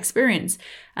had that experience.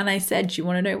 And I said, do you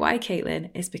want to know why, Caitlin?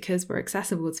 It's because we're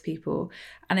accessible to people.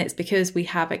 And it's because we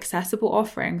have accessible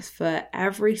offerings for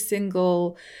every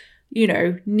single,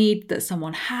 need that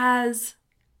someone has,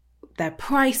 their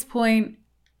price point,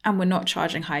 and we're not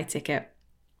charging high ticket.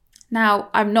 Now,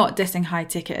 I'm not dissing high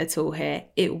ticket at all here.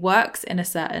 It works in a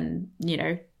certain,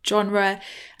 genre,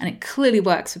 and it clearly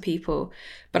works for people.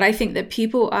 But I think that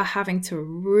people are having to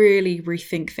really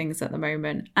rethink things at the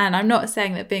moment. And I'm not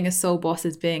saying that being a soul boss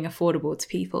is being affordable to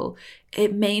people.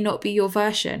 It may not be your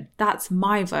version. That's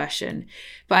my version.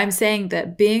 But I'm saying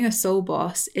that being a soul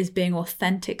boss is being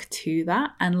authentic to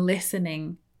that and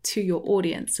listening to your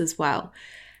audience as well,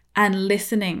 and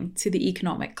listening to the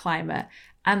economic climate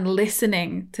and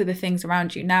listening to the things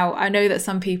around you. Now, I know that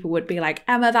some people would be like,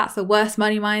 Emma, that's the worst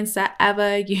money mindset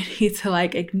ever. You need to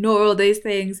like ignore all those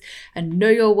things and know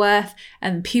your worth,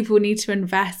 and people need to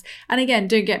invest. And again,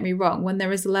 don't get me wrong, when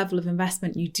there is a level of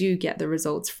investment, you do get the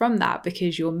results from that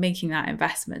because you're making that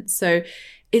investment. So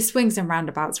it swings and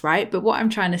roundabouts, right? But what I'm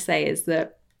trying to say is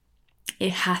that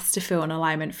it has to feel in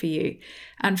alignment for you.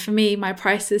 And for me, my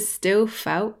prices still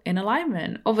felt in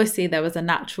alignment. Obviously, there was a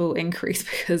natural increase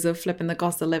because of flipping the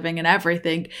cost of living, and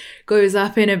everything goes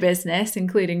up in a business,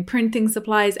 including printing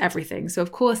supplies, everything. So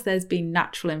of course, there's been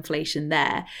natural inflation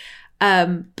there.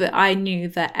 But I knew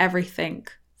that everything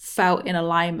felt in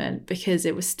alignment because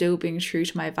it was still being true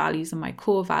to my values and my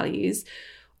core values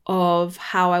of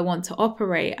how I want to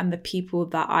operate and the people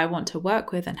that I want to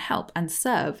work with and help and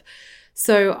serve.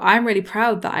 So I'm really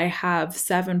proud that I have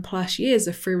 7+ years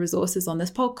of free resources on this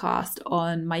podcast,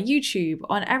 on my YouTube,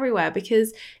 on everywhere,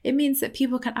 because it means that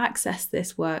people can access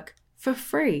this work for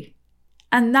free.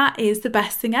 And that is the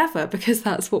best thing ever, because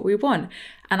that's what we want.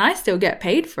 And I still get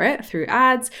paid for it through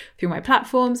ads, through my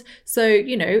platforms. So,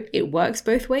 it works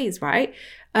both ways, right?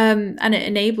 And it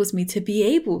enables me to be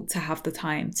able to have the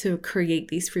time to create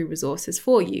these free resources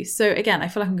for you. So again, I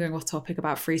feel like I'm going off topic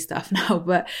about free stuff now,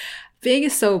 but being a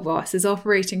soul boss is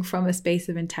operating from a space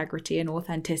of integrity and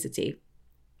authenticity.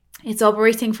 It's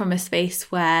operating from a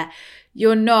space where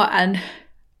you're not, and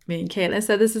me and Caitlin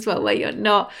said this as well, where you're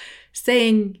not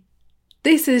saying,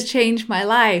 this has changed my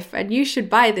life and you should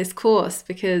buy this course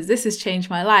because this has changed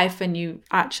my life, and you've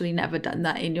actually never done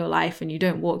that in your life and you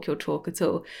don't walk your talk at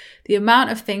all. The amount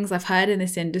of things I've heard in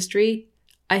this industry,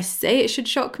 I say it should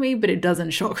shock me, but it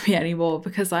doesn't shock me anymore,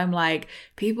 because I'm like,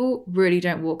 people really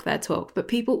don't walk their talk, but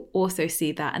people also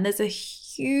see that. And there's a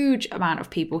huge amount of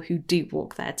people who do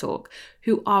walk their talk,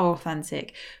 who are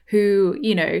authentic, who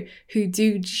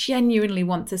do genuinely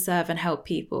want to serve and help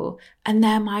people. And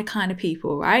they're my kind of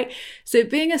people, right? So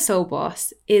being a soul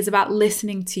boss is about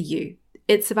listening to you.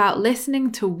 It's about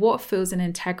listening to what feels in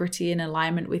integrity and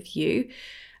alignment with you.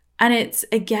 And it's,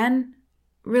 again,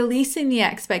 releasing the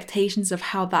expectations of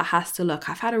how that has to look.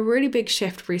 I've had a really big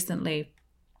shift recently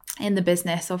in the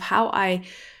business of how I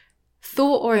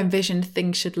thought or envisioned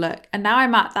things should look. And now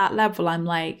I'm at that level. I'm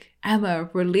like,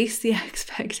 Emma, release the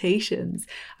expectations.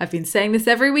 I've been saying this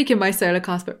every week in my solo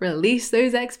cast, but release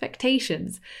those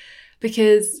expectations.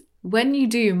 Because when you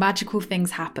do, magical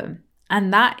things happen.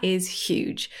 And that is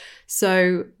huge.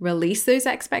 So release those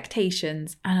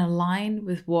expectations and align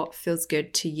with what feels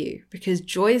good to you, because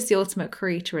joy is the ultimate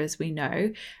creator, as we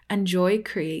know, and joy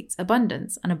creates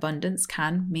abundance. And abundance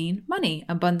can mean money.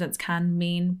 Abundance can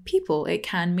mean people. It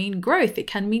can mean growth. It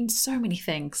can mean so many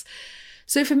things.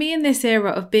 So for me, in this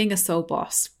era of being a soul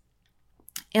boss,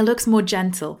 it looks more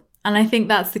gentle. And I think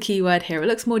that's the key word here. It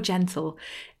looks more gentle.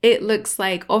 It looks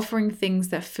like offering things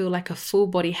that feel like a full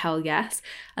body hell yes.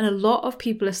 And a lot of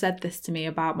people have said this to me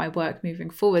about my work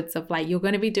moving forwards, of like, you're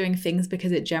going to be doing things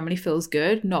because it generally feels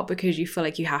good, not because you feel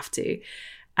like you have to.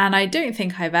 And I don't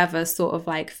think I've ever sort of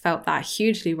like felt that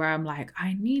hugely where I'm like,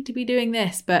 I need to be doing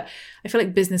this. But I feel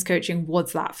like business coaching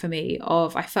was that for me,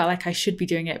 of I felt like I should be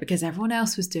doing it because everyone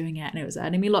else was doing it and it was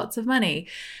earning me lots of money.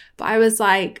 But I was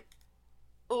like,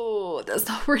 oh, that's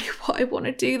not really what I want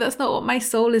to do. That's not what my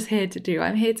soul is here to do.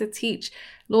 I'm here to teach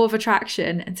law of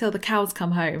attraction until the cows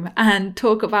come home and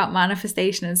talk about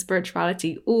manifestation and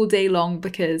spirituality all day long,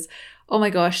 because, oh my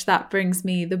gosh, that brings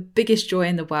me the biggest joy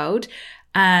in the world.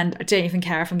 And I don't even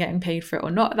care if I'm getting paid for it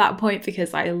or not at that point,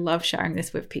 because I love sharing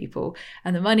this with people.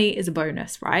 And the money is a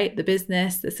bonus, right? The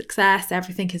business, the success,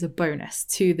 everything is a bonus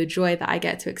to the joy that I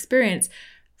get to experience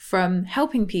from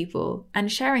helping people and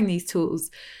sharing these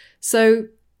tools. So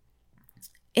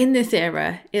in this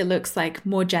era, it looks like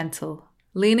more gentle,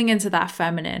 leaning into that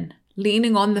feminine,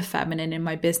 leaning on the feminine in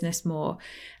my business more,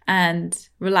 and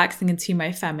relaxing into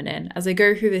my feminine. As I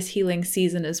go through this healing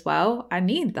season as well, I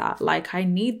need that. Like, I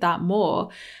need that more.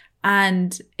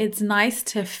 And it's nice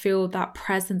to feel that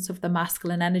presence of the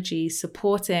masculine energy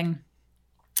supporting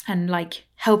and like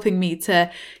helping me to,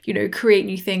 create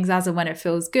new things as and when it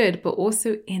feels good, but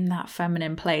also in that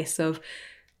feminine place of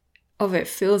it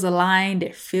feels aligned,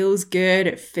 it feels good,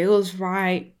 it feels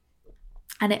right.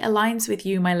 And it aligns with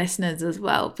you, my listeners, as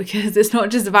well, because it's not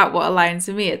just about what aligns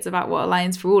for me, it's about what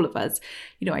aligns for all of us.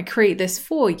 I create this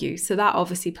for you. So that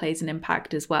obviously plays an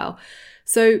impact as well.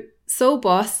 So Soul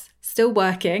Boss, still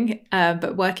working,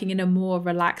 but working in a more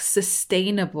relaxed,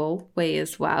 sustainable way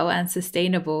as well. And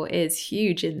sustainable is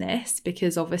huge in this,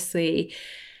 because obviously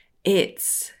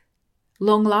it's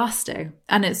long lasting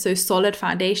and it's so solid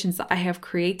foundations that I have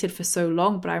created for so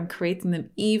long, but I'm creating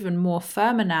them even more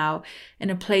firmer now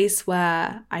in a place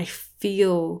where I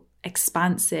feel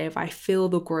expansive. I feel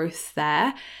the growth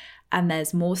there, and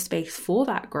there's more space for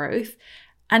that growth.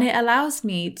 And it allows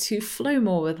me to flow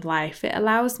more with life. It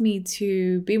allows me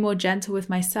to be more gentle with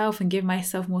myself and give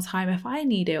myself more time if I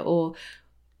need it, or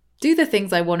do the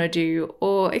things I want to do,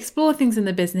 or explore things in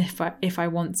the business if I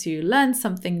want to, learn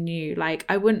something new. Like,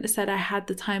 I wouldn't have said I had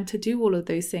the time to do all of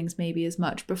those things maybe as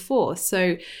much before.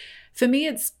 So for me,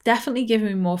 it's definitely given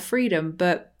me more freedom.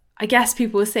 But I guess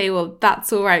people will say, well,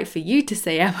 that's all right for you to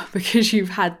say, Emma, because you've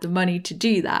had the money to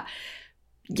do that.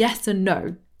 Yes and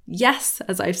no. Yes,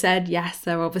 as I've said, yes,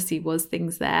 there obviously was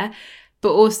things there,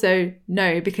 but also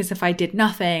no, because if I did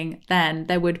nothing, then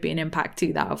there would be an impact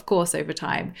to that, of course, over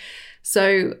time.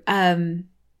 So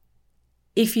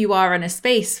if you are in a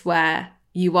space where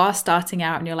you are starting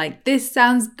out and you're like, this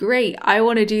sounds great, I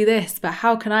want to do this, but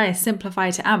how can I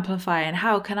simplify to amplify, and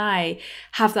how can I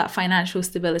have that financial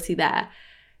stability there?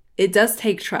 It does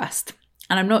take trust.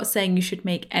 And I'm not saying you should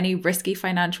make any risky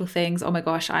financial things. Oh my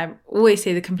gosh, I always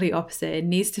say the complete opposite. It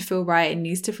needs to feel right, it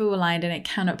needs to feel aligned, and it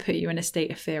cannot put you in a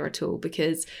state of fear at all.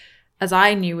 Because as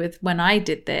I knew when I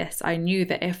did this, I knew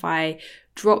that if I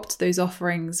dropped those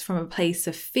offerings from a place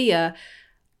of fear,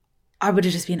 I would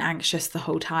have just been anxious the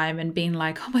whole time and been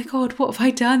like, oh my God, what have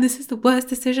I done? This is the worst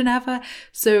decision ever.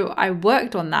 So I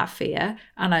worked on that fear,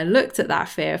 and I looked at that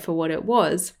fear for what it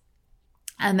was.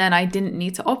 And then I didn't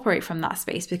need to operate from that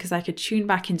space, because I could tune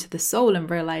back into the soul and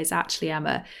realize, actually,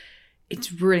 Emma,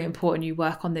 it's really important you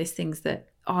work on those things that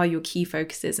are your key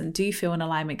focuses and do feel in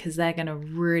alignment, because they're going to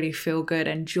really feel good,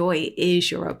 and joy is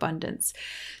your abundance.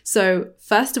 So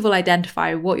first of all,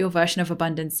 identify what your version of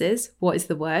abundance is. What is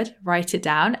the word? Write it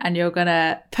down, and you're going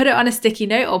to put it on a sticky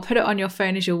note or put it on your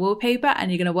phone as your wallpaper, and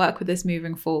you're going to work with this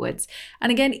moving forwards.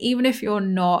 And again, even if you're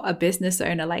not a business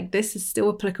owner, like, this is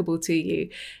still applicable to you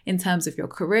in terms of your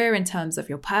career, in terms of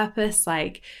your purpose,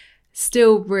 like,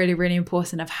 still really, really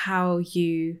important of how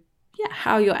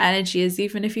your energy is,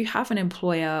 even if you have an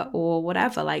employer or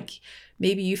whatever. Like,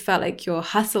 maybe you felt like you're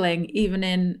hustling even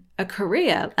in a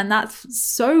career, and that's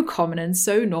so common and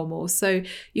so normal. So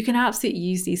you can absolutely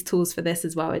use these tools for this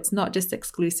as well. It's not just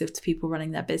exclusive to people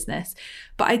running their business.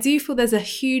 But I do feel there's a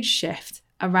huge shift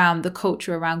around the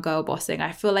culture around girl bossing.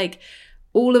 I feel like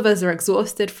all of us are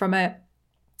exhausted from it.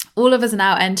 All of us are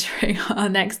now entering our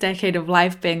next decade of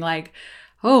life being like,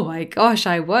 oh my gosh,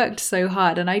 I worked so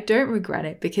hard, and I don't regret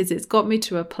it, because it's got me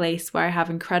to a place where I have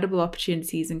incredible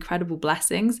opportunities, incredible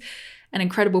blessings, and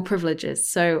incredible privileges.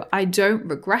 So I don't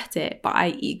regret it, but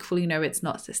I equally know it's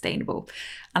not sustainable.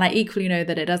 And I equally know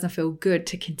that it doesn't feel good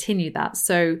to continue that.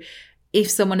 So if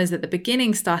someone is at the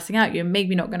beginning starting out, you're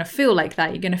maybe not going to feel like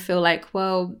that. You're going to feel like,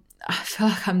 well, I feel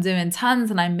like I'm doing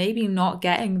tons and I'm maybe not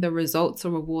getting the results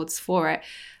or rewards for it.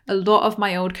 A lot of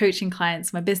my old coaching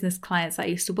clients, my business clients I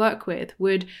used to work with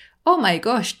would, oh my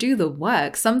gosh, do the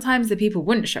work. Sometimes the people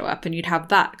wouldn't show up, and you'd have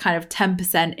that kind of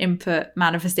 10% input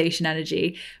manifestation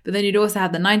energy. But then you'd also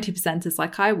have the 90%ers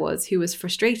like I was, who was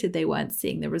frustrated they weren't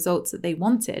seeing the results that they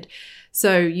wanted.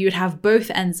 So you would have both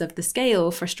ends of the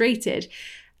scale frustrated.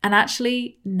 And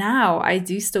actually now I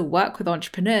do still work with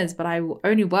entrepreneurs, but I will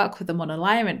only work with them on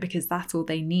alignment, because that's all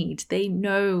they need. They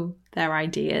know their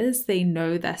ideas, they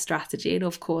know their strategy. And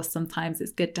of course, sometimes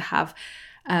it's good to have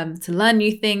to learn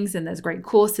new things, and there's great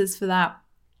courses for that.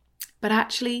 But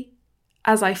actually,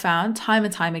 as I found time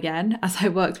and time again, as I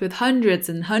worked with hundreds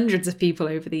and hundreds of people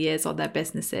over the years on their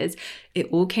businesses, it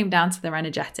all came down to their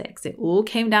energetics. It all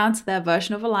came down to their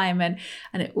version of alignment,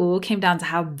 and it all came down to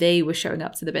how they were showing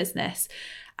up to the business.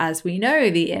 As we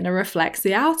know, the inner reflects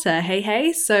the outer.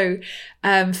 Hey. So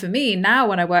for me now,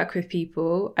 when I work with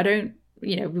people, I don't,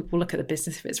 we'll look at the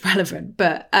business if it's relevant,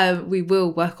 but we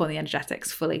will work on the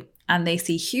energetics fully. And they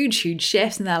see huge, huge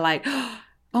shifts, and they're like, oh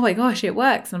my gosh, it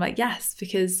works. And I'm like, yes,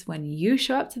 because when you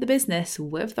show up to the business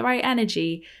with the right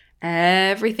energy,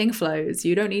 everything flows.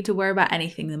 You don't need to worry about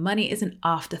anything. The money is an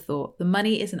afterthought. The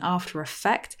money is an after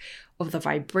effect of the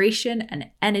vibration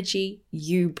and energy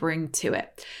you bring to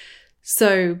it.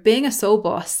 So being a soul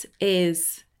boss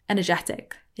is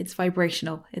energetic. It's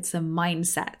vibrational. It's a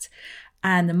mindset.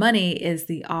 And the money is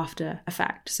the after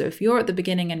effect. So if you're at the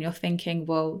beginning and you're thinking,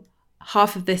 well,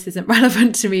 half of this isn't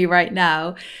relevant to me right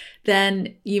now,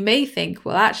 then you may think,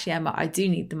 well, actually, Emma, I do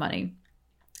need the money.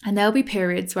 And there'll be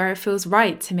periods where it feels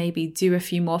right to maybe do a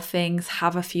few more things,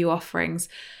 have a few offerings.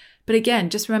 But again,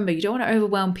 just remember, you don't want to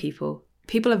overwhelm people.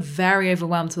 People are very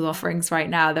overwhelmed with offerings right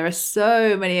now. There are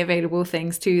so many available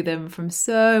things to them from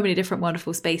so many different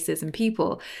wonderful spaces and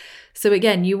people. So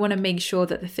again, you want to make sure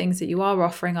that the things that you are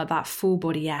offering are that full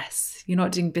body yes. You're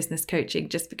not doing business coaching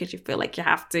just because you feel like you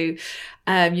have to.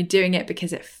 You're doing it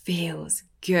because it feels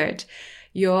good.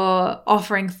 You're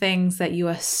offering things that you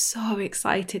are so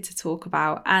excited to talk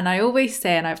about. And I always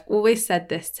say, and I've always said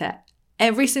this to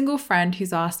every single friend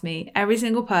who's asked me, every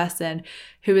single person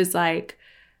who is like,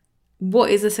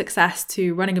 what is a success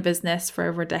to running a business for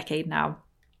over a decade now?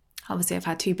 Obviously, I've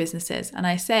had 2 businesses. And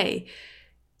I say,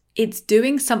 it's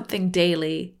doing something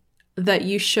daily that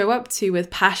you show up to with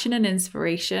passion and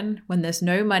inspiration when there's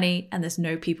no money and there's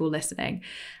no people listening.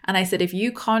 And I said, if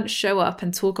you can't show up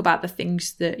and talk about the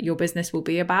things that your business will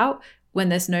be about when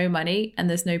there's no money and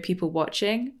there's no people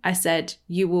watching, I said,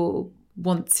 you will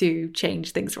want to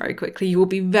change things very quickly. You will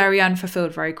be very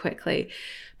unfulfilled very quickly.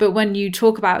 But when you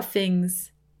talk about things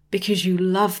because you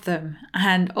love them,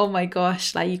 and oh my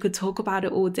gosh, like you could talk about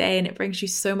it all day, and it brings you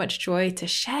so much joy to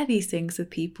share these things with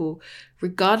people,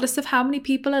 regardless of how many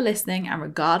people are listening and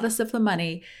regardless of the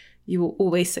money, you will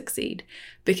always succeed,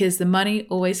 because the money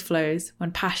always flows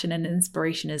when passion and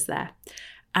inspiration is there.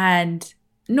 And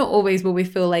not always will we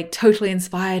feel like totally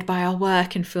inspired by our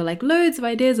work and feel like loads of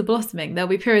ideas are blossoming. There'll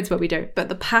be periods where we don't, but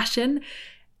the passion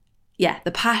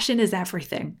is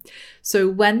everything. So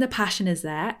when the passion is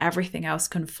there, everything else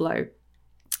can flow.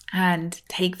 And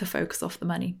take the focus off the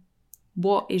money.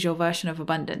 What is your version of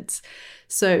abundance?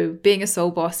 So being a soul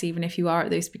boss, even if you are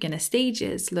at those beginner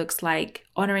stages, looks like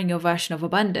honoring your version of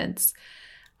abundance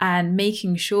and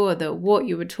making sure that what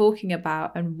you were talking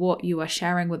about and what you are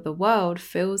sharing with the world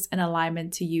feels in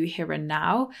alignment to you here and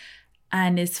now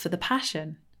and is for the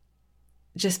passion.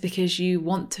 Just because you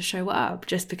want to show up,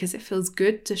 just because it feels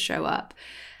good to show up.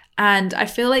 And I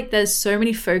feel like there's so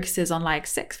many focuses on like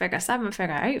 6-figure,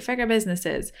 7-figure, 8-figure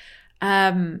businesses.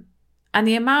 And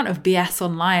the amount of BS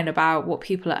online about what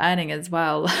people are earning as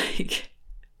well. Like,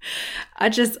 I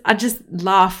just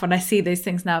laugh when I see those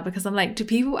things now, because I'm like, do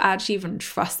people actually even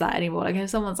trust that anymore? Like if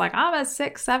someone's like, I'm a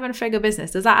 6-7-figure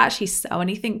business, does that actually sell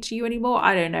anything to you anymore?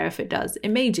 I don't know if it does. It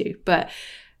may do, but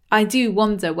I do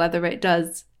wonder whether it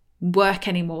does work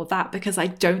anymore, that because I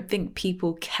don't think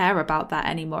people care about that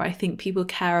anymore. I think people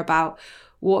care about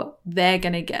what they're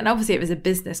going to get. And obviously if it was a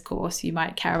business course, you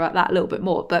might care about that a little bit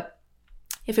more. But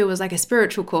if it was like a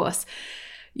spiritual course,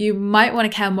 you might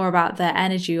want to care more about the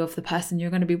energy of the person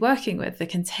you're going to be working with, the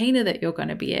container that you're going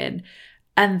to be in,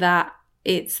 and that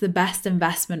it's the best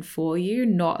investment for you,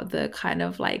 not the kind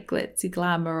of like glitzy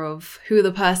glamour of who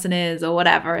the person is or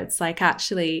whatever. It's like,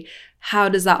 actually, how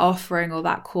does that offering or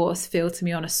that course feel to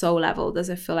me on a soul level? Does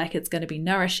it feel like it's going to be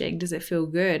nourishing? Does it feel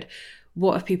good?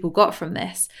 What have people got from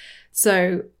this?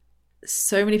 So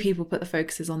many people put the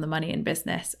focuses on the money in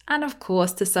business. And of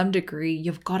course, to some degree,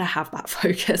 you've got to have that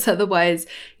focus. Otherwise,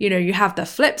 you have the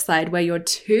flip side where you're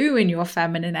too in your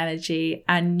feminine energy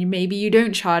and maybe you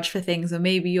don't charge for things, or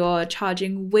maybe you're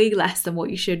charging way less than what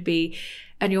you should be.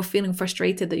 And you're feeling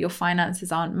frustrated that your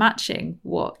finances aren't matching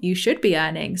what you should be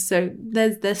earning. So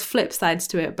there's flip sides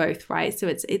to it both, right? So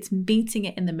it's meeting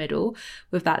it in the middle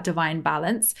with that divine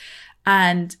balance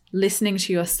and listening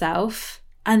to yourself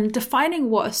and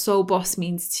defining what a soul boss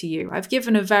means to you. I've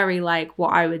given a very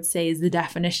what I would say is the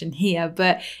definition here,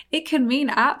 but it can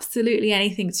mean absolutely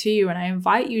anything to you. And I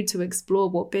invite you to explore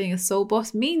what being a soul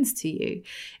boss means to you.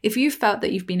 If you felt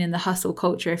that you've been in the hustle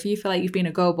culture, if you feel like you've been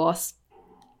a go boss,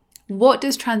 what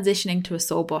does transitioning to a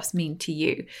soul boss mean to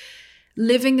you?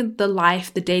 Living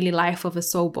the daily life of a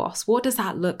soul boss, what does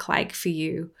that look like for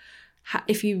you?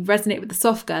 If you resonate with the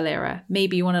soft girl era,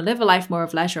 maybe you want to live a life more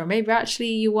of leisure, or maybe actually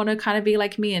you want to kind of be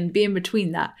like me and be in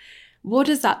between that. What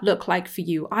does that look like for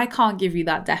you? I can't give you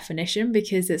that definition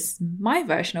because it's my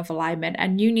version of alignment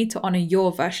and you need to honor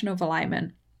your version of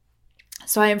alignment.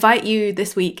 So I invite you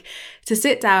this week to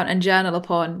sit down and journal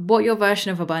upon what your version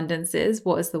of abundance is,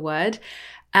 what is the word,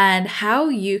 and how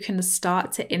you can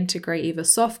start to integrate either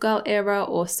soft girl era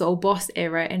or soul boss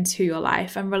era into your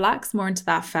life and relax more into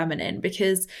that feminine.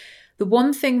 Because the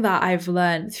one thing that I've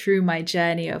learned through my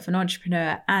journey of an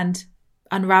entrepreneur and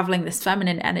unraveling this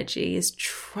feminine energy is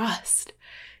trust.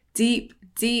 Deep,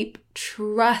 deep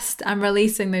trust and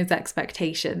releasing those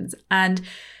expectations. And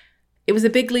it was a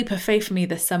big leap of faith for me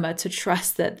this summer to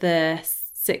trust that the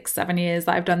 6-7 years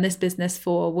that I've done this business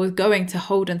for was going to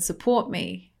hold and support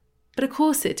me. But of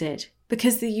course it did,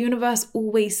 because the universe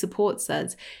always supports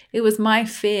us. It was my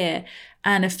fear,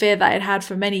 and a fear that I'd had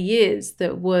for many years,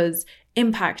 that was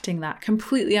impacting that,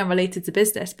 completely unrelated to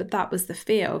business, but that was the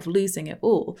fear of losing it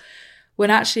all. When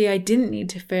actually I didn't need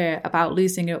to fear about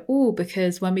losing it all,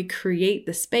 because when we create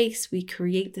the space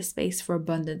for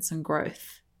abundance and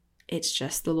growth. It's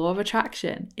just the law of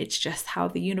attraction. It's just how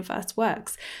the universe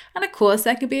works. And of course,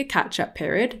 there could be a catch-up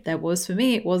period. There was for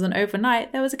me. It wasn't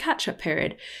overnight. There was a catch-up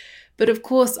period. But of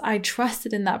course, I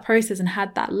trusted in that process and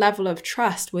had that level of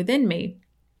trust within me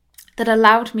that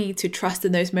allowed me to trust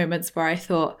in those moments where I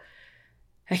thought,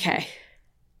 okay,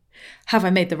 have I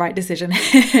made the right decision?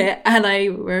 And I,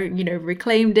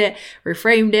 reclaimed it,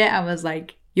 reframed it, and was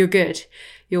like, you're good.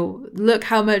 Look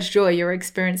how much joy you're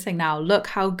experiencing now. Look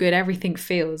how good everything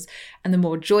feels. And the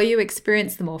more joy you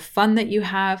experience, the more fun that you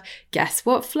have. Guess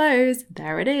what flows?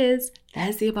 There it is.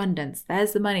 There's the abundance.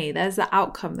 There's the money. There's the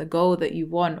outcome, the goal that you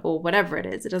want, or whatever it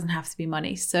is. It doesn't have to be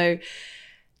money. So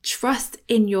trust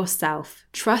in yourself,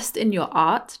 trust in your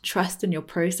art, trust in your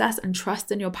process, and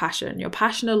trust in your passion. Your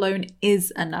passion alone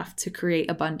is enough to create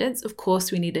abundance. Of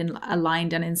course, we need an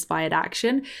aligned and inspired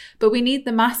action, but we need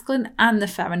the masculine and the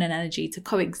feminine energy to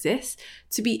coexist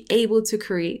to be able to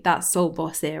create that soul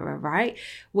boss era, right?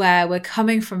 Where we're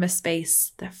coming from a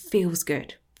space that feels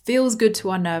good to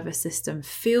our nervous system,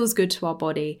 feels good to our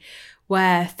body,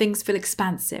 where things feel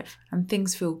expansive and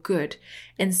things feel good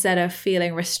instead of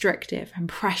feeling restrictive and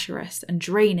pressurous and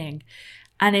draining.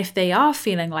 And if they are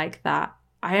feeling like that,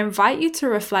 I invite you to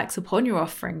reflect upon your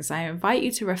offerings. I invite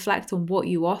you to reflect on what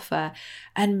you offer.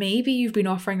 And maybe you've been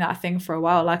offering that thing for a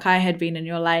while, like I had been, and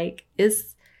you're like,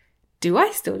 do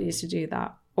I still need to do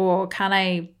that? Or can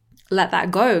I let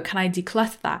that go? Can I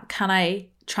declutter that? Can I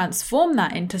transform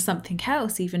that into something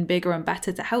else, even bigger and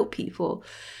better to help people?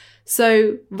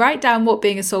 So write down what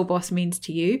being a soul boss means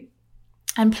to you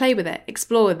and play with it,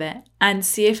 explore with it, and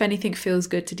see if anything feels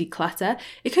good to declutter.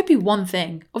 It could be one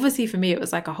thing. Obviously for me, it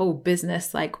was like a whole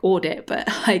business audit, but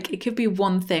it could be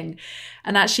one thing.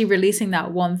 And actually releasing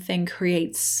that one thing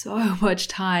creates so much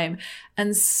time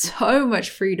and so much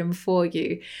freedom for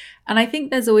you. And I think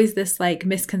there's always this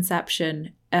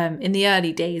misconception in the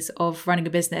early days of running a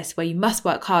business where you must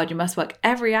work hard, you must work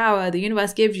every hour the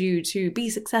universe gives you to be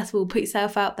successful, put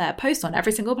yourself out there, post on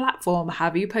every single platform.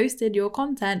 Have you posted your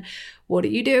content? What are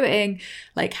you doing?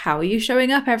 How are you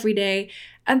showing up every day?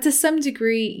 And to some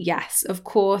degree, yes, of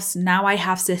course, now I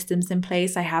have systems in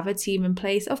place, I have a team in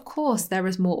place. Of course, there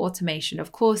is more automation.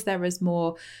 Of course, there is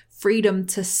more freedom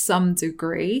to some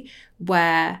degree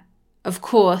where, of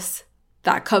course,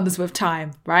 that comes with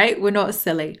time, right? We're not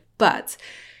silly. But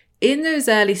in those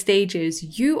early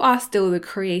stages, you are still the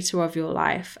creator of your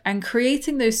life, and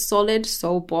creating those solid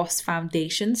soul boss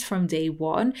foundations from day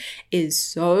one is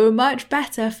so much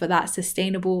better for that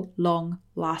sustainable,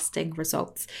 long-lasting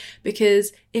results.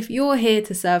 Because if you're here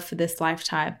to serve for this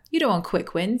lifetime, you don't want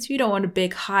quick wins, you don't want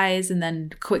big highs and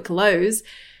then quick lows.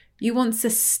 You want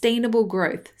sustainable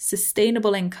growth,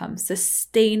 sustainable income,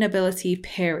 sustainability,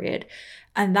 period.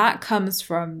 And that comes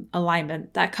from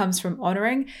alignment, that comes from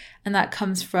honoring, and that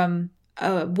comes from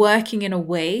working in a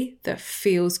way that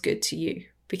feels good to you.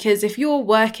 Because if you're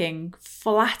working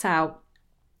flat out,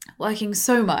 working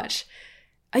so much,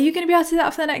 are you going to be able to do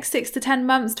that for the next 6 to 10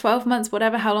 months, 12 months,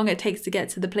 whatever, how long it takes to get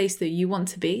to the place that you want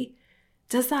to be?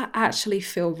 Does that actually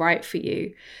feel right for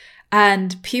you?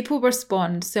 And people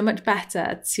respond so much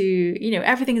better to,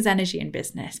 everything is energy in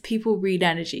business. People read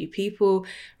energy. People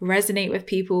resonate with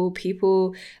people.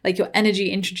 Your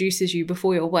energy introduces you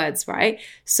before your words, right?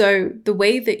 So the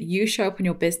way that you show up in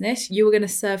your business, you are going to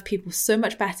serve people so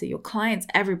much better, your clients,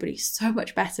 everybody, so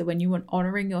much better when you are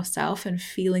honoring yourself and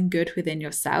feeling good within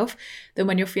yourself than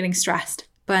when you're feeling stressed,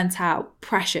 burnt out,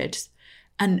 pressured,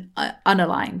 and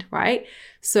unaligned, right?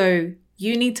 So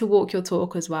you need to walk your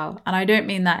talk as well. And I don't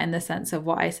mean that in the sense of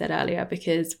what I said earlier,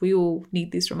 because we all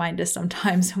need these reminders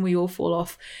sometimes and we all fall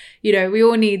off. We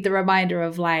all need the reminder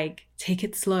of take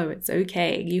it slow. It's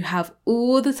okay. You have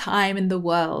all the time in the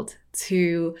world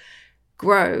to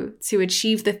grow, to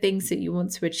achieve the things that you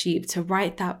want to achieve, to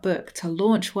write that book, to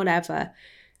launch whatever.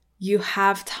 You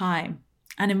have time.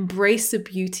 And embrace the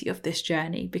beauty of this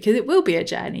journey, because it will be a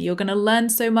journey. You're going to learn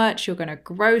so much. You're going to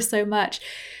grow so much.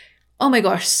 Oh my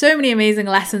gosh, so many amazing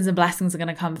lessons and blessings are going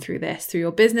to come through this, through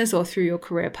your business or through your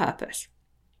career purpose.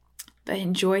 But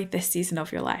enjoy this season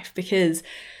of your life, because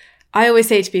I always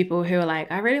say to people who are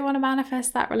like, I really want to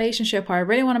manifest that relationship, or I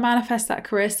really want to manifest that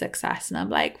career success. And I'm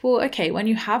like, well, okay, when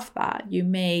you have that, you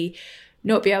may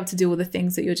not be able to do all the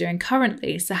things that you're doing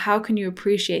currently. So how can you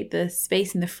appreciate the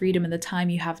space and the freedom and the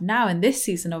time you have now in this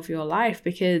season of your life?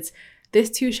 Because this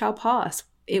too shall pass.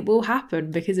 It will happen,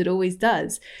 because it always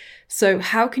does. So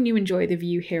how can you enjoy the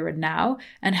view here and now?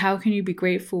 And how can you be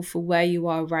grateful for where you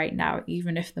are right now,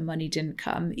 even if the money didn't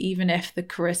come, even if the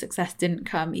career success didn't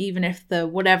come, even if the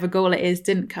whatever goal it is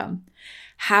didn't come?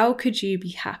 How could you be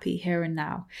happy here and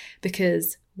now?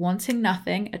 Because wanting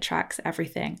nothing attracts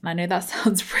everything. And I know that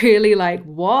sounds really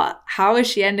what? How is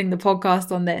she ending the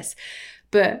podcast on this?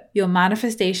 But your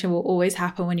manifestation will always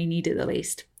happen when you need it the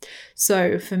least.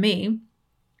 So for me,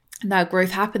 that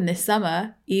growth happened this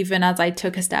summer, even as I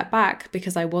took a step back,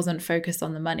 because I wasn't focused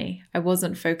on the money. I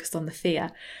wasn't focused on the fear.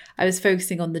 I was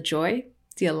focusing on the joy,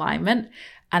 the alignment,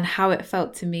 and how it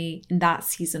felt to me in that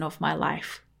season of my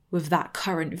life with that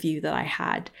current view that I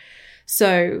had.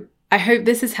 So I hope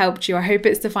this has helped you. I hope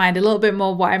it's defined a little bit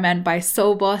more what I meant by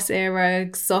soul boss era,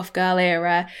 soft girl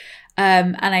era.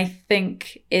 And I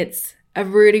think it's a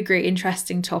really great,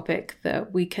 interesting topic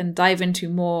that we can dive into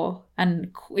more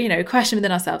and, question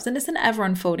within ourselves. And it's an ever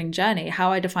unfolding journey.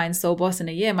 How I define soul boss in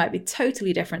a year might be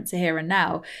totally different to here and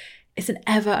now. It's an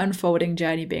ever unfolding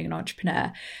journey being an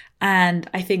entrepreneur. And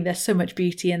I think there's so much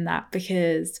beauty in that,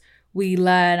 because we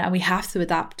learn and we have to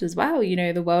adapt as well.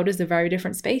 The world is a very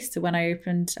different space to when I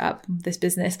opened up this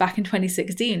business back in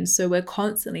 2016. So we're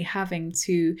constantly having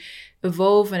to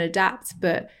evolve and adapt,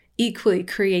 but equally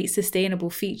create sustainable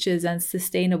features and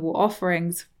sustainable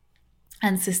offerings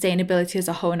and sustainability as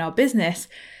a whole in our business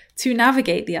to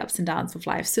navigate the ups and downs of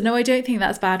life. So no, I don't think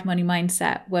that's bad money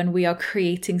mindset. When we are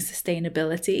creating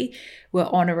sustainability, we're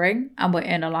honoring and we're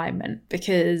in alignment,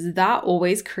 because that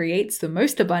always creates the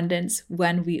most abundance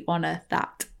when we honor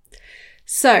that.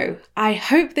 So I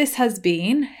hope this has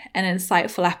been an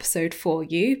insightful episode for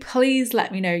you. Please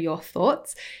let me know your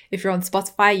thoughts. If you're on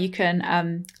Spotify, you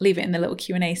can leave it in the little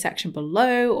Q&A section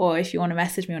below, or if you want to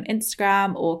message me on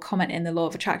Instagram or comment in the Law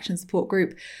of Attraction support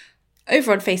group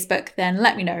over on Facebook, then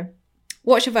let me know.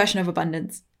 What's your version of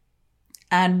abundance?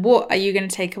 And what are you going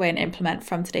to take away and implement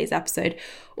from today's episode?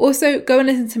 Also, go and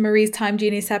listen to Marie's Time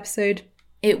Genius episode.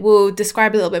 It will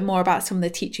describe a little bit more about some of the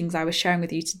teachings I was sharing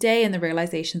with you today and the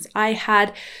realizations I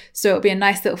had. So it'll be a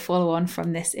nice little follow on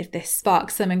from this if this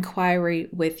sparks some inquiry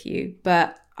with you.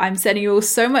 But I'm sending you all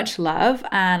so much love,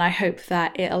 and I hope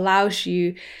that it allows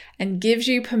you and gives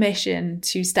you permission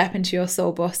to step into your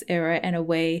soul boss era in a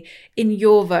way, in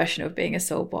your version of being a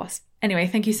soul boss. Anyway,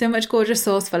 thank you so much, gorgeous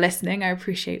souls, for listening. I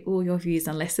appreciate all your views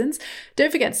and listens.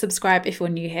 Don't forget to subscribe if you're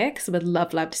new here, because I would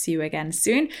love to see you again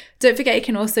soon. Don't forget you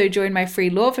can also join my free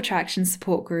Law of Attraction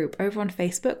support group over on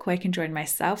Facebook, where you can join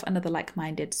myself and other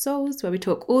like-minded souls, where we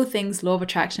talk all things Law of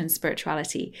Attraction and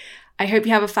spirituality. I hope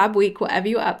you have a fab week, whatever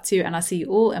you're up to, and I'll see you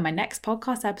all in my next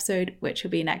podcast episode, which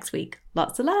will be next week.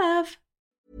 Lots of love.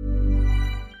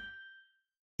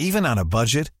 Even on a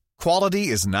budget, quality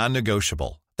is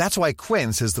non-negotiable. That's why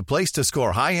Quince is the place to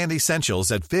score high-end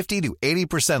essentials at 50 to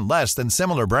 80% less than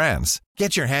similar brands.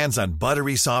 Get your hands on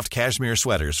buttery soft cashmere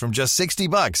sweaters from just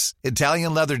 $60,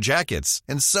 Italian leather jackets,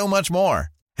 and so much more.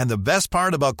 And the best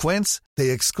part about Quince, they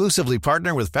exclusively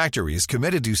partner with factories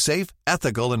committed to safe,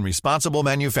 ethical, and responsible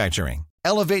manufacturing.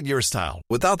 Elevate your style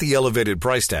without the elevated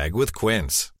price tag with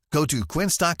Quince. Go to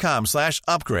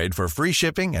quince.com/upgrade for free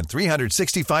shipping and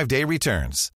 365-day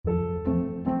returns.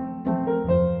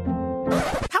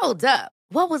 Hold up.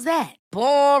 What was that?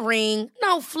 Boring.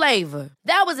 No flavor.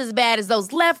 That was as bad as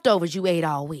those leftovers you ate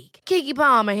all week. Keke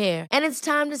Palmer here, and it's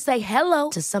time to say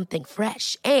hello to something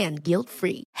fresh and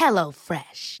guilt-free.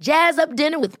 HelloFresh. Jazz up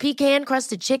dinner with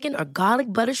pecan-crusted chicken or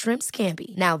garlic butter shrimp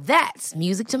scampi. Now that's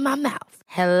music to my mouth.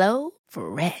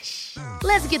 HelloFresh.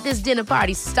 Let's get this dinner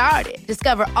party started.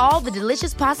 Discover all the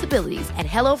delicious possibilities at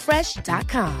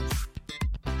HelloFresh.com.